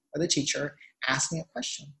person or the teacher asking a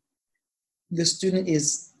question. The student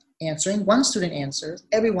is answering. One student answers.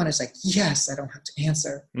 Everyone is like, yes, I don't have to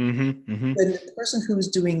answer. Then the person who's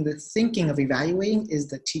doing the thinking of evaluating is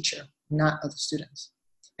the teacher, not other students.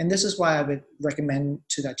 And this is why I would recommend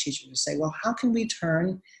to that teacher to say, well, how can we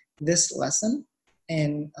turn this lesson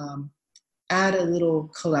and add a little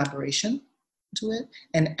collaboration to it,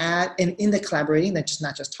 and in the collaborating, they're just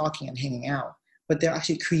not just talking and hanging out, but they're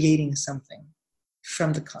actually creating something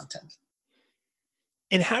from the content.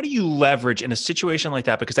 And how do you leverage in a situation like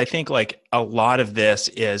that? Because I think like a lot of this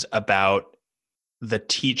is about the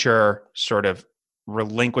teacher sort of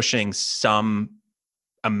relinquishing some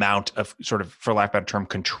amount of sort of, for lack of a better term,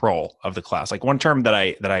 control of the class. Like one term that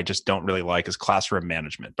I just don't really like is classroom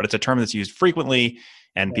management, but it's a term that's used frequently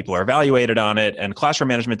and people are evaluated on it. And classroom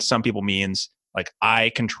management to some people means like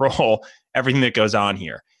I control everything that goes on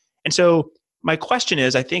here. And so my question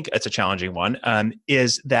is, I think it's a challenging one,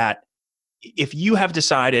 is that if you have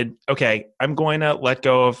decided, okay, I'm going to let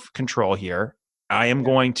go of control here, I am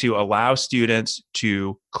going to allow students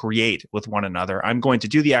to create with one another. I'm going to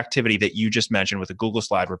do the activity that you just mentioned with a Google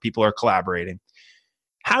slide where people are collaborating.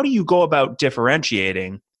 How do you go about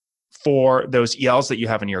differentiating for those ELs that you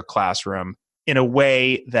have in your classroom in a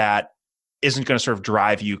way that isn't going to sort of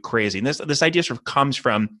drive you crazy? And this idea sort of comes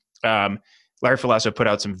from Larry Filesso put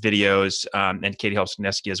out some videos, and Katie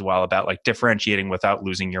Helpsniewski as well, about like differentiating without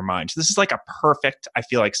losing your mind. So this is like a perfect, I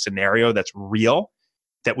feel like, scenario that's real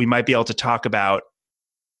that we might be able to talk about.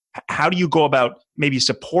 How do you go about maybe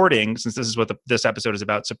supporting, since this is what this episode is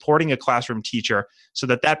about, supporting a classroom teacher so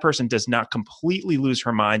that that person does not completely lose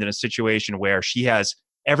her mind in a situation where she has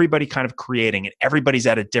everybody kind of creating and everybody's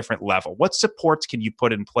at a different level? What supports can you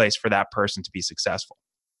put in place for that person to be successful?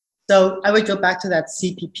 So I would go back to that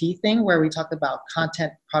CPP thing where we talked about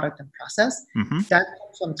content, product, and process. Mm-hmm. That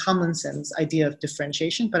comes from Tomlinson's idea of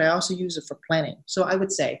differentiation, but I also use it for planning. So I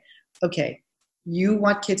would say, okay, you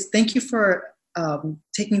want kids, thank you for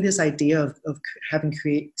taking this idea of having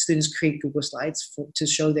students create Google Slides to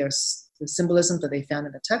show the symbolism that they found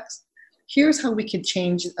in the text. Here's how we can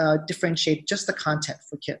differentiate just the content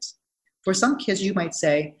for kids. For some kids, you might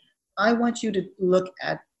say, I want you to look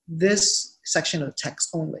at this section of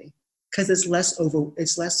text only, because it's less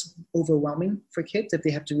overwhelming for kids if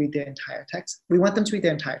they have to read their entire text. We want them to read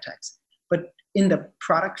their entire text. But in the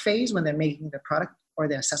product phase, when they're making the product or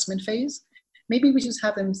the assessment phase, maybe we just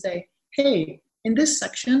have them say, hey, in this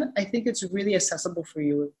section, I think it's really accessible for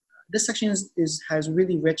you. This section has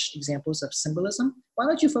really rich examples of symbolism. Why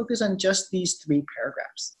don't you focus on just these 3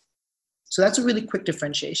 paragraphs? So that's a really quick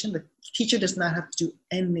differentiation. The teacher does not have to do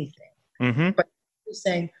anything. Mm-hmm. But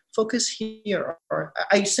saying, focus here. Or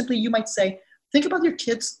you might say, think about your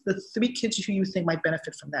kids, the 3 kids who you think might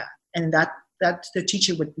benefit from that. And that the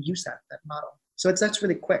teacher would use that model. So that's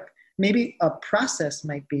really quick. Maybe a process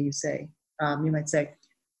might be, you might say,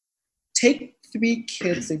 take 3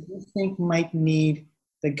 kids that you think might need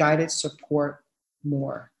the guided support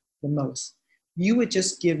the most. You would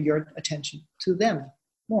just give your attention to them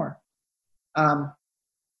more.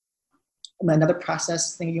 Another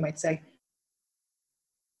process thing you might say,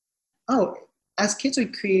 as kids are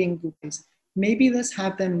creating groupings, maybe let's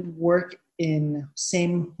have them work in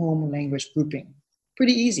same home language grouping.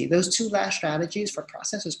 Pretty easy. Those 2 last strategies for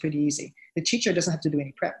process is pretty easy. The teacher doesn't have to do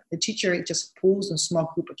any prep. The teacher just pulls a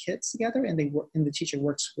small group of kids together and the teacher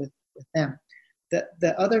works with them.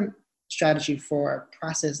 The other strategy for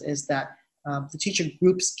process is that the teacher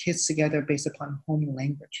groups kids together based upon home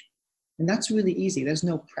language. And that's really easy. There's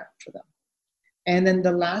no prep for them. And then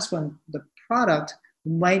the last one, the product,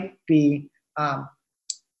 might be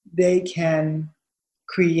they can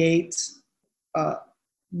create,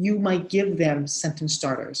 you might give them sentence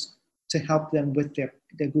starters to help them with their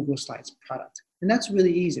Google Slides product. And that's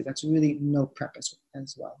really easy. That's really no prep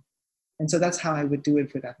as well. And so that's how I would do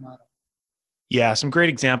it for that model. Yeah, some great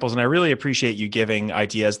examples. And I really appreciate you giving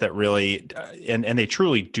ideas that really, and they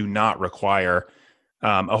truly do not require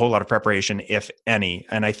a whole lot of preparation, if any.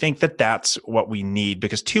 And I think that that's what we need,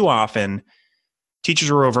 because too often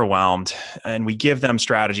teachers are overwhelmed and we give them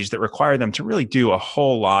strategies that require them to really do a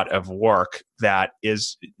whole lot of work that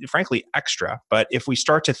is frankly extra. But if we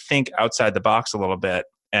start to think outside the box a little bit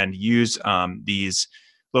and use these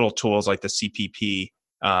little tools like the CPP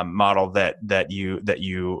model that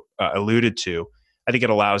you alluded to, I think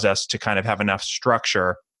it allows us to kind of have enough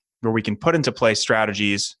structure where we can put into place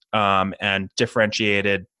strategies and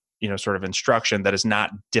differentiated sort of instruction that is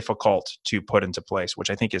not difficult to put into place,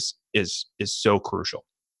 which I think is so crucial.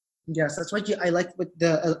 Yes, that's what I like what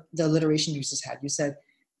the alliteration you just had. You said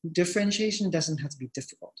differentiation doesn't have to be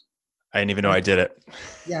difficult. I didn't even know I did it.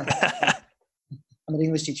 Yeah, I'm an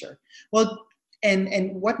English teacher. Well,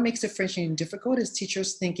 and what makes differentiating difficult is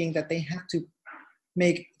teachers thinking that they have to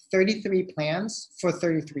make 33 plans for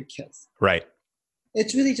 33 kids. Right.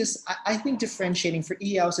 It's really just, I think differentiating for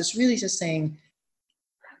ELs is really just saying,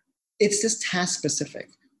 it's just task specific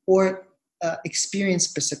or experience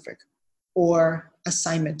specific or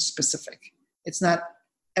assignment specific. It's not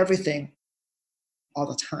everything all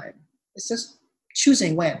the time. It's just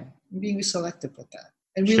choosing when, being selective with that,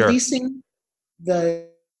 and releasing the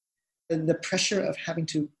pressure of having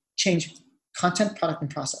to change content, product, and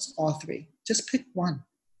process, all 3. Just pick one,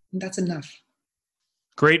 and that's enough.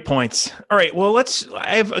 Great points. All right. Well,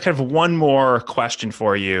 I have kind of one more question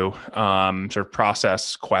for you, sort of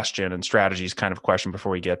process question and strategies kind of question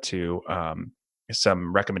before we get to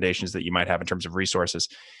some recommendations that you might have in terms of resources.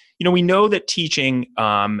 We know that teaching,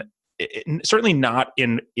 certainly not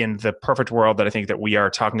in the perfect world that I think that we are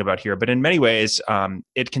talking about here, but in many ways,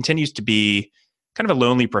 it continues to be kind of a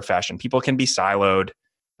lonely profession. People can be siloed.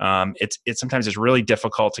 Sometimes it's really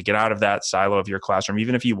difficult to get out of that silo of your classroom,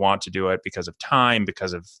 even if you want to do it because of time,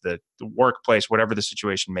 because of the workplace, whatever the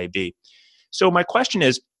situation may be. So my question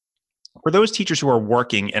is, for those teachers who are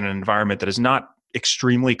working in an environment that is not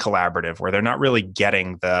extremely collaborative, where they're not really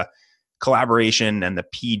getting the collaboration and the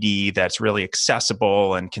PD that's really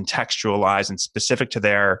accessible and contextualized and specific to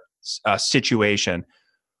their situation,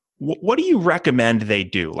 what do you recommend they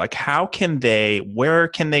do? Like, where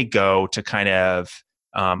can they go to kind of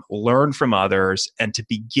learn from others and to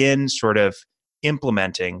begin sort of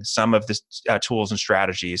implementing some of the tools and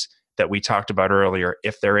strategies that we talked about earlier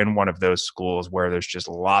if they're in one of those schools where there's just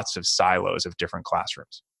lots of silos of different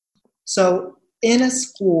classrooms? So in a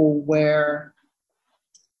school where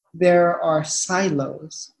there are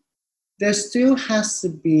silos, there still has to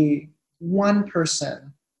be one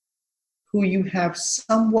person who you have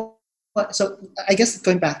somewhat. So I guess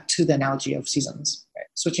going back to the analogy of seasons, right?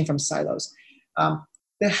 Switching from silos,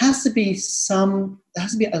 there has to be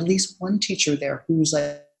at least one teacher there who's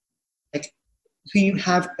like who you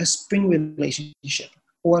have a spring relationship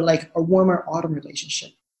or like a warmer autumn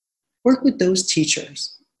relationship. Work with those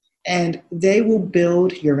teachers and they will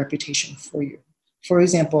build your reputation for you. For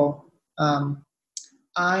example,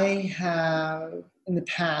 I have in the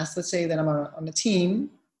past, let's say that I'm on a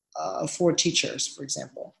team of 4 teachers, for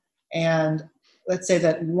example. And let's say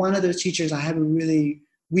that one of those teachers, we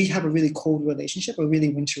have a really cold relationship, a really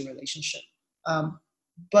winter relationship.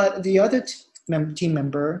 But the other team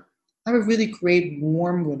member, I have a really great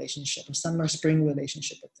warm relationship, a summer, spring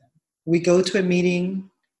relationship with them. We go to a meeting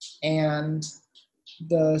and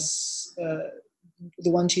the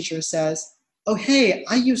one teacher says, oh, hey,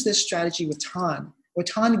 I use this strategy with Tan, or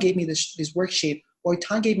Tan gave me this worksheet, or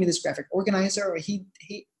Tan gave me this graphic organizer, or he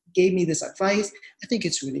gave me this advice. I think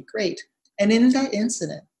it's really great. And in that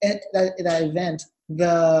incident, at that event,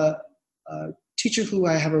 the teacher who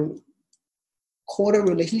I have a quarter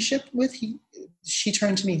relationship with, she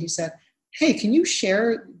turned to me, he said, hey, can you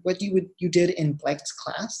share what you did in Blank's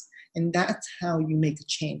class? And that's how you make a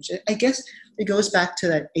change. I guess it goes back to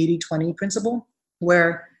that 80-20 principle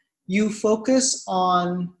where you focus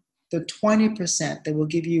on the 20% that will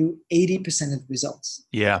give you 80% of the results.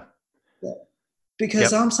 Yeah.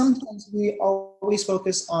 Because sometimes we always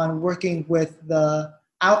focus on working with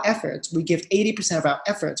our efforts. We give 80% of our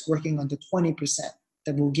efforts working on the 20%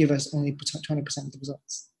 that will give us only 20% of the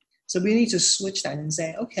results. So we need to switch that and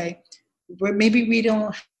say, okay, maybe we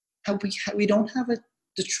don't have the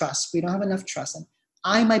trust. We don't have enough trust. And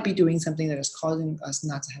I might be doing something that is causing us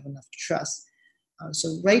not to have enough trust.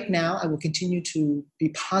 So right now, I will continue to be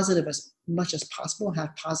positive as much as possible,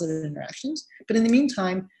 have positive interactions. But in the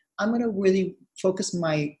meantime, I'm going to really focus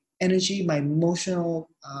my energy, my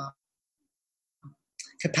emotional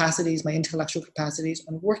capacities, my intellectual capacities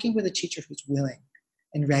on working with a teacher who's willing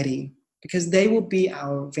and ready, because they will be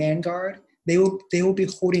our vanguard. They will be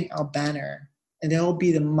holding our banner, and they'll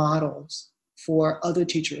be the models for other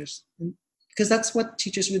teachers. Because that's what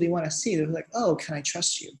teachers really want to see. They're like, oh, can I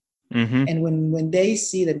trust you? Mm-hmm. And when they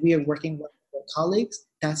see that we are working with their colleagues,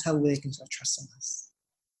 that's how they can start trusting us.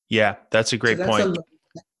 Yeah, that's a great point.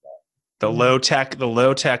 The low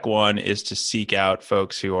tech one is to seek out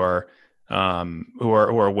folks who are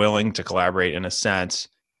willing to collaborate in a sense,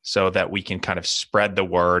 so that we can kind of spread the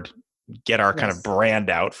word, get our kind of brand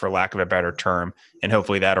out, for lack of a better term, and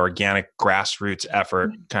hopefully that organic grassroots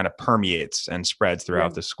effort kind of permeates and spreads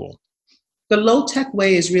throughout the school. The low tech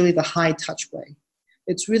way is really the high touch way.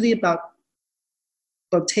 It's really about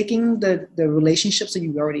taking the relationships that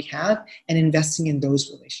you already have and investing in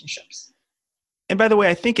those relationships. And by the way,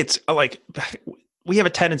 I think it's like we have a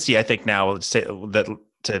tendency, I think now,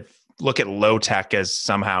 to look at low tech as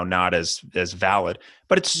somehow not as valid,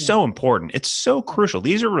 but it's so important. It's so crucial.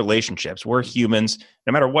 These are relationships. We're humans.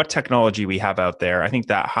 No matter what technology we have out there, I think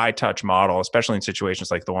that high touch model, especially in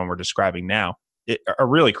situations like the one we're describing now, are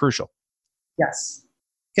really crucial. Yes,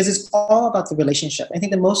 because it's all about the relationship. I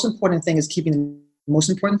think the most important thing is keeping the most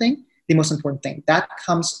important thing. That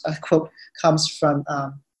a quote comes from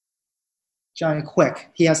Johnny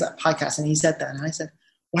Quick. He has a podcast and he said that. And I said,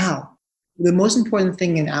 wow, the most important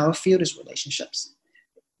thing in our field is relationships.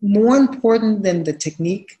 More important than the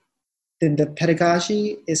technique, than the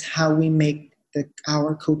pedagogy, is how we make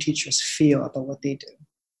our co-teachers feel about what they do.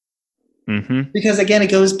 Mm-hmm. Because again,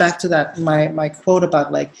 it goes back to that my quote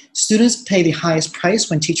about like students pay the highest price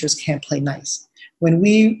when teachers can't play nice. When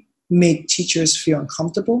we make teachers feel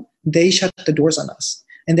uncomfortable, they shut the doors on us.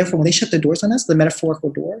 And therefore, when they shut the doors on us, the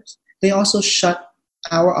metaphorical doors, they also shut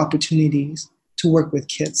our opportunities to work with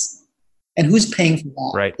kids. And who's paying for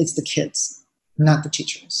that? Right. It's the kids, not the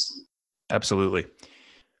teachers. Absolutely.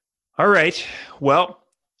 All right. Well,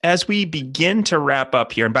 as we begin to wrap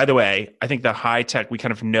up here, and by the way, I think the high tech, we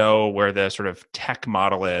kind of know where the sort of tech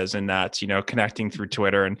model is, and that's, connecting through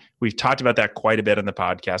Twitter. And we've talked about that quite a bit in the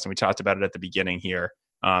podcast, and we talked about it at the beginning here.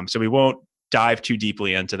 So we won't dive too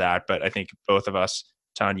deeply into that, but I think both of us,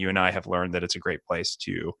 Tan, you and I, have learned that it's a great place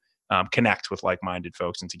to connect with like-minded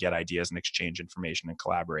folks and to get ideas and exchange information and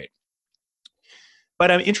collaborate. But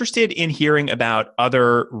I'm interested in hearing about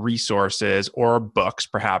other resources or books,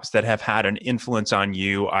 perhaps, that have had an influence on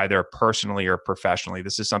you, either personally or professionally.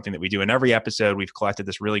 This is something that we do in every episode. We've collected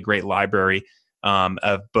this really great library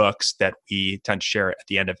of books that we tend to share at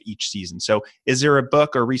the end of each season. So is there a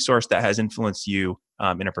book or resource that has influenced you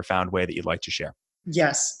in a profound way that you'd like to share?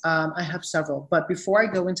 Yes, I have several. But before I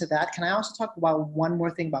go into that, can I also talk about one more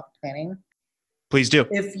thing about planning? Please do.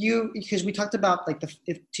 Because we talked about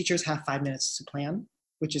if teachers have 5 minutes to plan,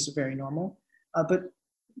 which is very normal. But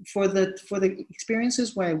for the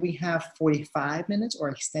experiences where we have 45 minutes or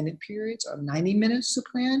extended periods or 90 minutes to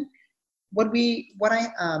plan, what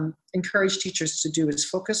I encourage teachers to do is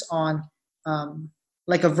focus on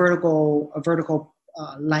like a vertical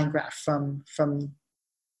line graph from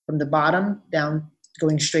the bottom down,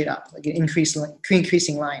 going straight up, like an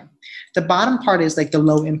increasing line. The bottom part is like the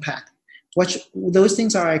low impact. Those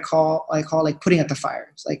things are I call like putting out the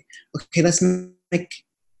fires. Like, okay, let's make,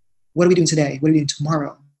 what are we doing today? What are we doing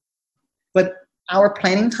tomorrow? But our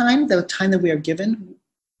planning time, the time that we are given,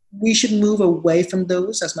 we should move away from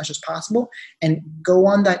those as much as possible and go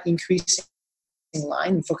on that increasing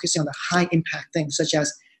line and focusing on the high impact things, such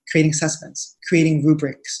as creating assessments, creating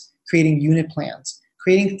rubrics, creating unit plans,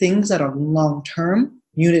 creating things that are long-term,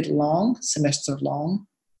 unit long, semester long,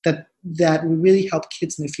 that will really help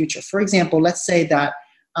kids in the future. For example, let's say that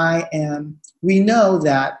we know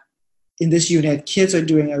that in this unit, kids are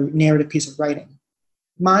doing a narrative piece of writing.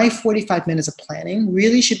 My 45 minutes of planning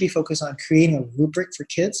really should be focused on creating a rubric for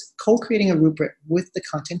kids, co-creating a rubric with the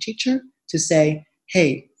content teacher to say,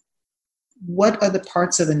 hey, what are the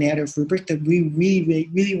parts of the narrative rubric that we really, really,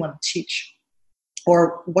 really want to teach?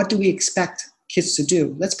 Or what do we expect kids to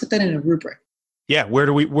do? Let's put that in a rubric. Yeah, where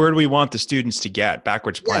do we want the students to get?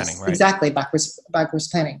 Backwards planning, yes, right? Exactly, backwards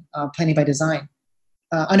planning, planning by design,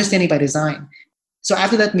 understanding by design. So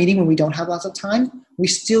after that meeting, when we don't have lots of time, we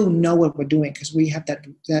still know what we're doing because we have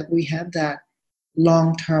that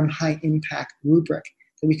long-term, high-impact rubric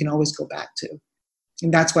that we can always go back to.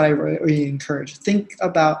 And that's what I really encourage. Think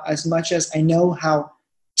about, as much as I know how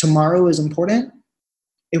tomorrow is important,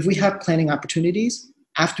 if we have planning opportunities,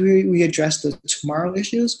 after we address the tomorrow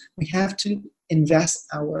issues, we have to invest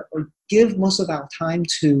or give most of our time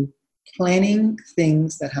to planning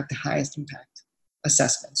things that have the highest impact.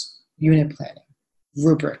 Assessments, unit planning,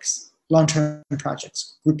 rubrics, long-term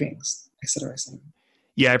projects, groupings, et cetera, et cetera.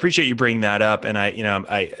 Yeah, I appreciate you bringing that up. And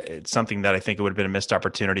it's something that I think it would have been a missed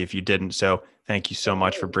opportunity if you didn't. So thank you so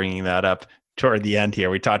much for bringing that up toward the end here.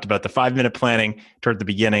 We talked about the 5-minute planning toward the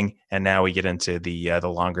beginning, and now we get into the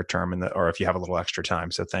longer term or if you have a little extra time.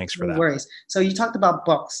 So thanks for that. No worries. So you talked about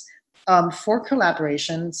books. For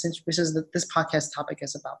collaboration, since this podcast topic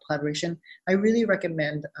is about collaboration, I really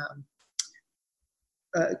recommend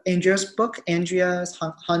Andrea's book, Andrea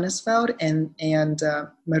Honesfeld, and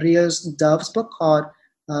Maria Dove's book called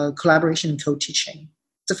Collaboration and Co-Teaching.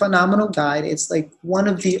 It's a phenomenal guide. It's like one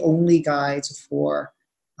of the only guides for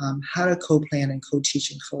how to co-plan and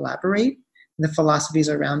co-teach and collaborate, and the philosophies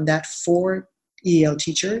around that for EL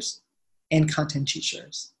teachers and content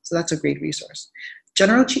teachers. So that's a great resource.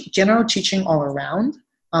 General teaching all around.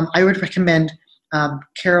 I would recommend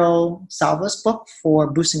Carol Salva's book for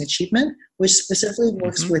boosting achievement, which specifically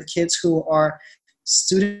works with kids who are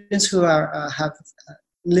students who have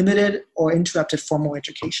limited or interrupted formal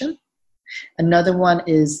education. Another one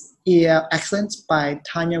is EL Excellence by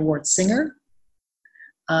Tanya Ward Singer.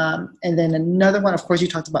 And then another one, of course, you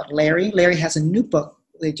talked about Larry. Larry has a new book.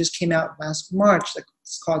 They just came out last March.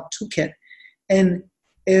 It's called Toolkit. And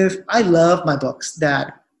if I love my books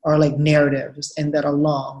that are like narratives and that are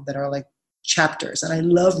long, that are like chapters, and I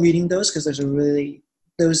love reading those because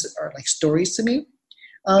those are like stories to me.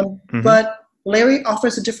 But Larry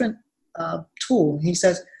offers a different tool. He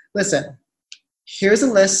says, listen, here's a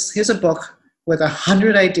list, here's a book with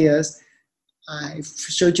 100 ideas. I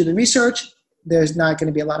showed you the research. There's not going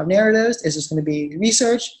to be a lot of narratives. It's just going to be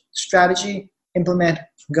research, strategy, implement,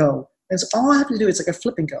 go. And so all I have to do is like a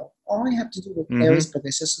flip and go. All I have to do with Larry's book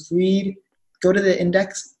is just read, go to the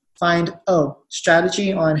index, find,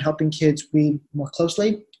 strategy on helping kids read more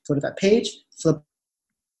closely, go to that page, flip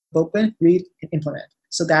open, read, and implement.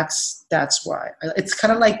 So that's why. It's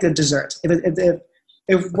kind of like the dessert.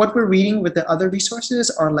 If what we're reading with the other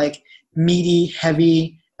resources are like meaty,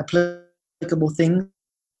 heavy, applicable things,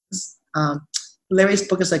 Larry's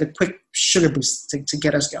book is like a quick sugar boost to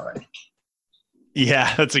get us going.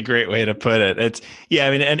 Yeah, that's a great way to put it. It's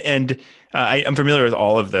I mean, and I'm familiar with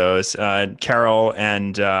all of those. Carol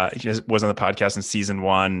and he was on the podcast in season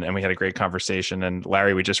 1, and we had a great conversation. And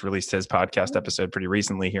Larry, we just released his podcast episode pretty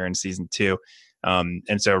recently here in season 2.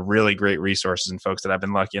 And so really great resources and folks that I've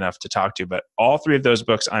been lucky enough to talk to. But all 3 of those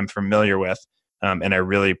books I'm familiar with, and I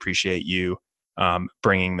really appreciate you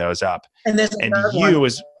bringing those up. And there's another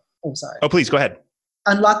one. Oh, please go ahead.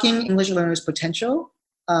 Unlocking English Learners' Potential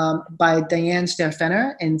by Diane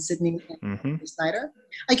Stair-Fenner and Sydney Snyder.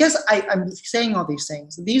 I guess I'm saying all these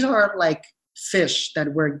things. These are like fish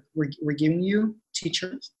that we're giving you,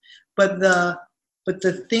 teachers. But the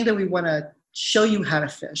thing that we want to show you how to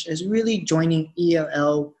fish is really joining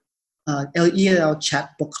ELL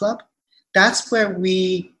Chat Book Club. That's where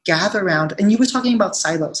we gather around. And you were talking about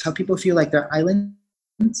silos, how people feel like they're islands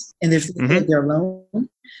and they feel like they're alone.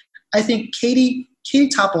 I think Katie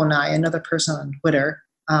Topol and I, another person on Twitter,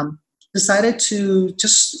 decided to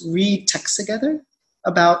just read texts together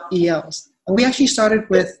about ELs. And we actually started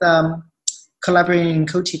with collaborating and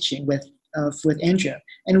co-teaching with Andrea.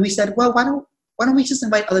 And we said, well, why don't we just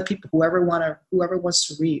invite other people, whoever wants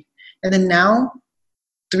to read. And then now,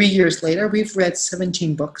 3 years later, we've read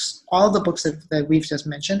 17 books. All the books that we've just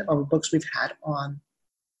mentioned are books we've had on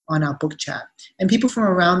our book chat. And people from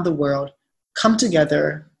around the world come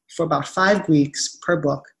together for about 5 weeks per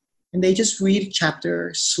book, and they just read a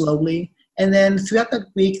chapter slowly. And then throughout the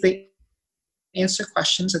week, they answer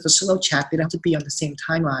questions at the slow chat. They don't have to be on the same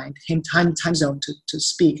timeline, same time zone to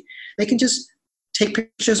speak. They can just take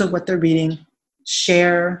pictures of what they're reading,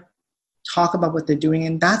 share, talk about what they're doing,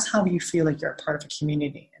 and that's how you feel like you're a part of a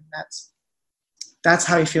community. And that's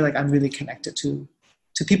how I feel like I'm really connected to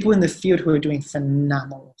people in the field who are doing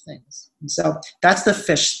phenomenal things. And so that's the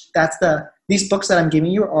fish. These books that I'm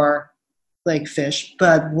giving you are like fish,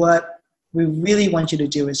 but what we really want you to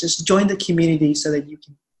do is just join the community so that you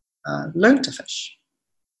can learn to fish.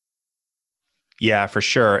 Yeah, for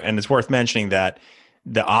sure. And it's worth mentioning that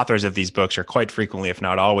the authors of these books are quite frequently, if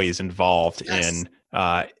not always, involved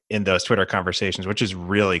in those Twitter conversations, which is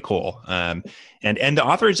really cool. And the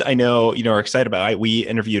authors I know, are excited about. We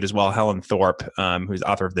interviewed as well Helen Thorpe, who's the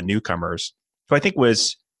author of The Newcomers, who I think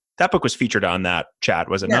that book was featured on that chat,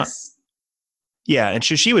 was it not? Yeah, and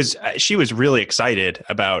she was really excited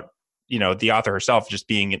about the author herself just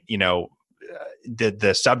being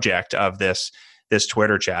the subject of this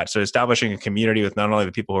Twitter chat. So establishing a community with not only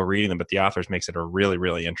the people who are reading them, but the authors makes it a really,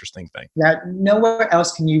 really interesting thing. Yeah, nowhere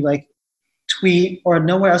else can you tweet, or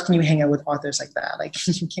nowhere else can you hang out with authors like that.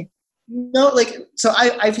 So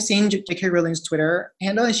I've seen J.K. Rowling's Twitter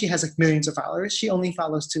handle, and she has millions of followers. She only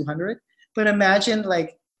follows 200. But imagine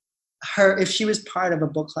her if she was part of a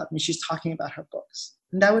book club and she's talking about her books.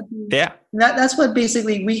 And that would be that's what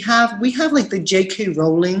basically we have the J.K.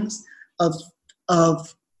 Rowlings of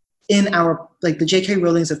in our the J.K.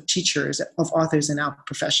 Rowlings of teachers, of authors in our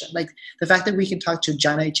profession. The fact that we can talk to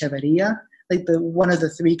Jana Echeverria, one of the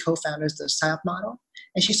 3 co-founders of the SciOp model,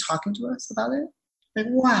 and she's talking to us about it.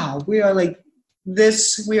 Wow, we are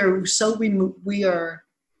this. We are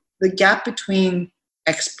the gap between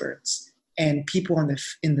experts and people on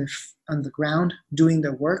the ground doing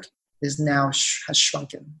their work has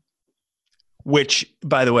shrunken. Which,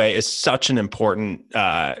 by the way, is such an important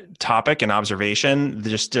topic and observation.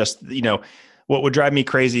 Just what would drive me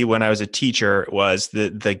crazy when I was a teacher was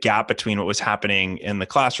the gap between what was happening in the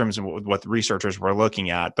classrooms and what the researchers were looking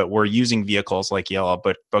at. But we're using vehicles like ELL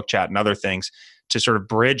Book Chat and other things to sort of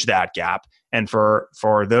bridge that gap. And for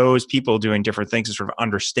those people doing different things to sort of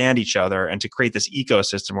understand each other and to create this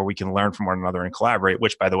ecosystem where we can learn from one another and collaborate,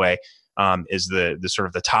 which, by the way, is the sort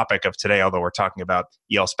of the topic of today. Although we're talking about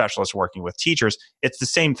EL specialists working with teachers, it's the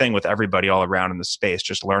same thing with everybody all around in the space,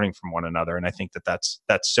 just learning from one another. And I think that's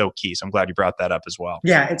so key. So I'm glad you brought that up as well.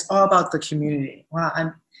 Yeah, it's all about the community.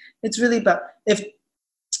 Wow, it's really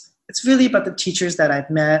about the teachers that I've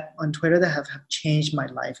met on Twitter that have changed my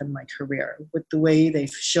life and my career with the way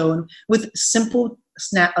they've shown with simple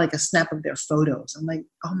snap of their photos. I'm like,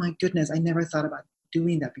 oh my goodness, I never thought about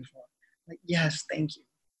doing that before. Yes, thank you.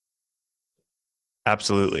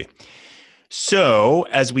 Absolutely. So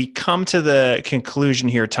as we come to the conclusion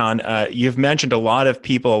here, Tan, you've mentioned a lot of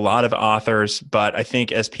people, a lot of authors, but I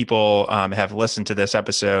think as people have listened to this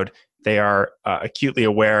episode, they are acutely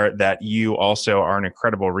aware that you also are an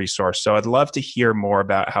incredible resource. So I'd love to hear more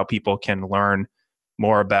about how people can learn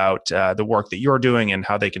more about the work that you're doing and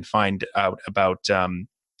how they can find out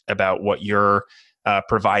about what you're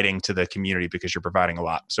providing to the community, because you're providing a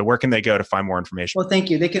lot. So where can they go to find more information? Well, thank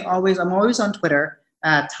you. I'm always on Twitter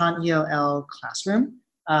at TanELL Classroom.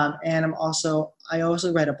 And I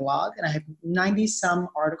also write a blog, and I have 90 some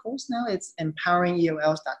articles now. It's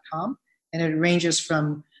empoweringELs.com. And it ranges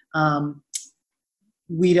from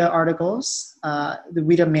WIDA articles, the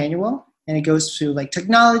WIDA manual, and it goes to like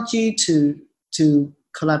technology, to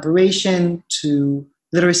collaboration, to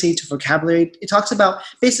literacy, to vocabulary. It talks about,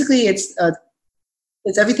 basically it's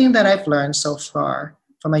everything that I've learned so far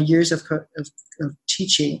from my years of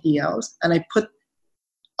teaching ELs, and I put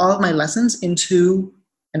all of my lessons into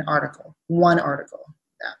an article, one article.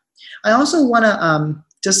 Yeah. I also want to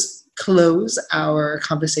just close our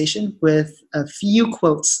conversation with a few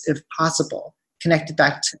quotes, if possible, connected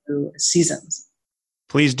back to seasons.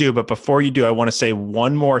 Please do. But before you do, I want to say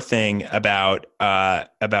one more thing about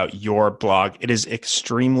your blog. It is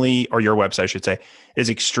extremely, or your website, I should say, is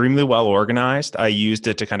extremely well organized. I used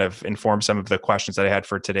it to kind of inform some of the questions that I had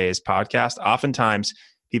for today's podcast. Oftentimes,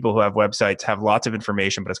 people who have websites have lots of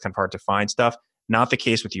information, but it's kind of hard to find stuff. Not the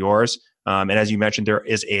case with yours. And as you mentioned, there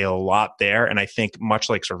is a lot there. And I think much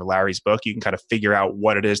like sort of Larry's book, you can kind of figure out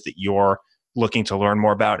what it is that you're looking to learn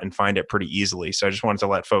more about and find it pretty easily. So I just wanted to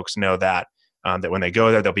let folks know that when they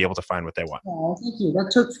go there, they'll be able to find what they want. Oh, thank you.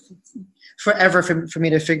 That took forever for me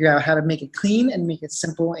to figure out how to make it clean and make it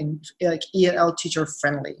simple and like EL teacher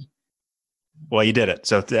friendly. Well, you did it.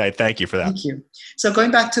 So thank you for that. Thank you. So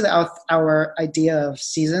going back to our idea of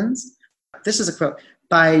seasons, this is a quote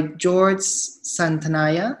by George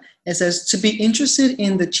Santayana. It says, "To be interested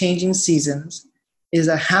in the changing seasons is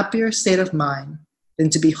a happier state of mind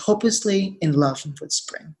than to be hopelessly in love with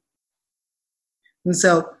spring." And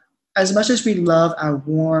so as much as we love our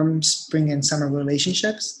warm spring and summer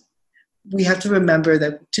relationships, we have to remember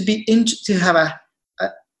that to have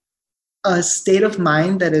a state of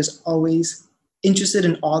mind that is always interested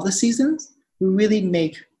in all the seasons, we really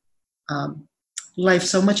make life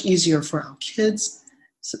so much easier for our kids.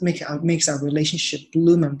 So makes our relationship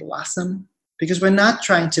bloom and blossom, because we're not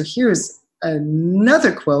trying to. Here's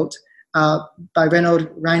another quote by Reynold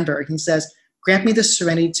Reinberg. He says, "Grant me the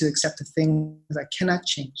serenity to accept the things I cannot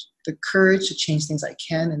change, the courage to change things I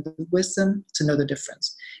can, and the wisdom to know the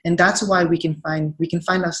difference." And that's why we can find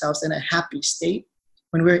ourselves in a happy state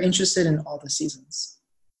when we're interested in all the seasons,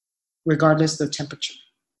 regardless of the temperature.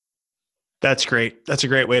 That's great. That's a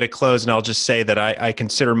great way to close. And I'll just say that I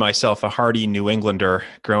consider myself a hardy New Englander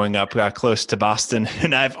growing up close to Boston,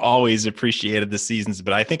 and I've always appreciated the seasons.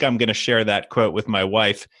 But I think I'm going to share that quote with my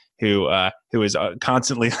wife, who is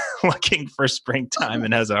constantly looking for springtime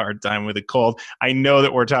and has a hard time with a cold. I know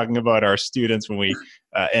that we're talking about our students when we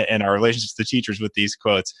and our relationships to teachers with these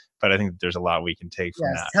quotes, but I think that there's a lot we can take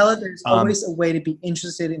from that. Tell her there's always a way to be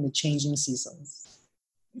interested in the changing seasons.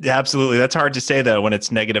 Yeah, absolutely. That's hard to say though when it's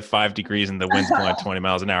 -5 degrees and the wind's blowing 20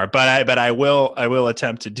 miles an hour. But I will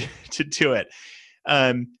attempt to do it.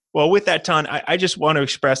 Well, with that, Tan, I just want to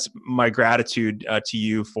express my gratitude to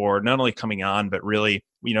you for not only coming on, but really,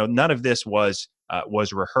 none of this was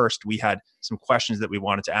rehearsed. We had some questions that we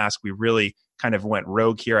wanted to ask. We really kind of went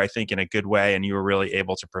rogue here, I think, in a good way, and you were really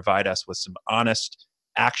able to provide us with some honest,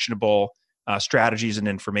 actionable strategies and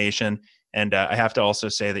information. And I have to also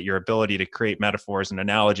say that your ability to create metaphors and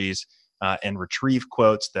analogies and retrieve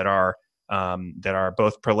quotes that are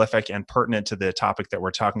both prolific and pertinent to the topic that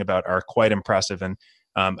we're talking about are quite impressive. And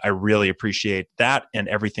I really appreciate that and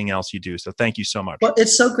everything else you do. So thank you so much. Well,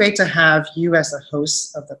 it's so great to have you as a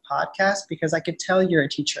host of the podcast, because I could tell you're a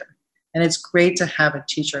teacher. And it's great to have a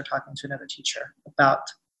teacher talking to another teacher about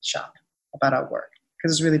shop, about our work,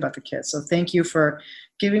 because it's really about the kids. So thank you for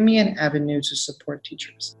giving me an avenue to support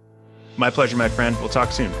teachers. My pleasure, my friend. We'll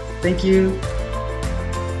talk soon. Thank you.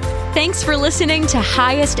 Thanks for listening to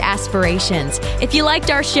Highest Aspirations. If you liked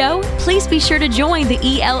our show, please be sure to join the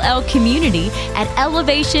ELL community at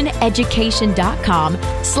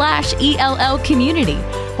elevationeducation.com/ELL community,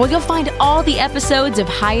 where you'll find all the episodes of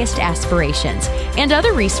Highest Aspirations and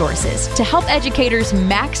other resources to help educators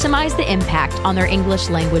maximize the impact on their English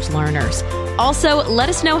language learners. Also, let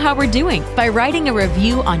us know how we're doing by writing a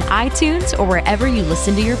review on iTunes or wherever you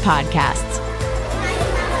listen to your podcasts.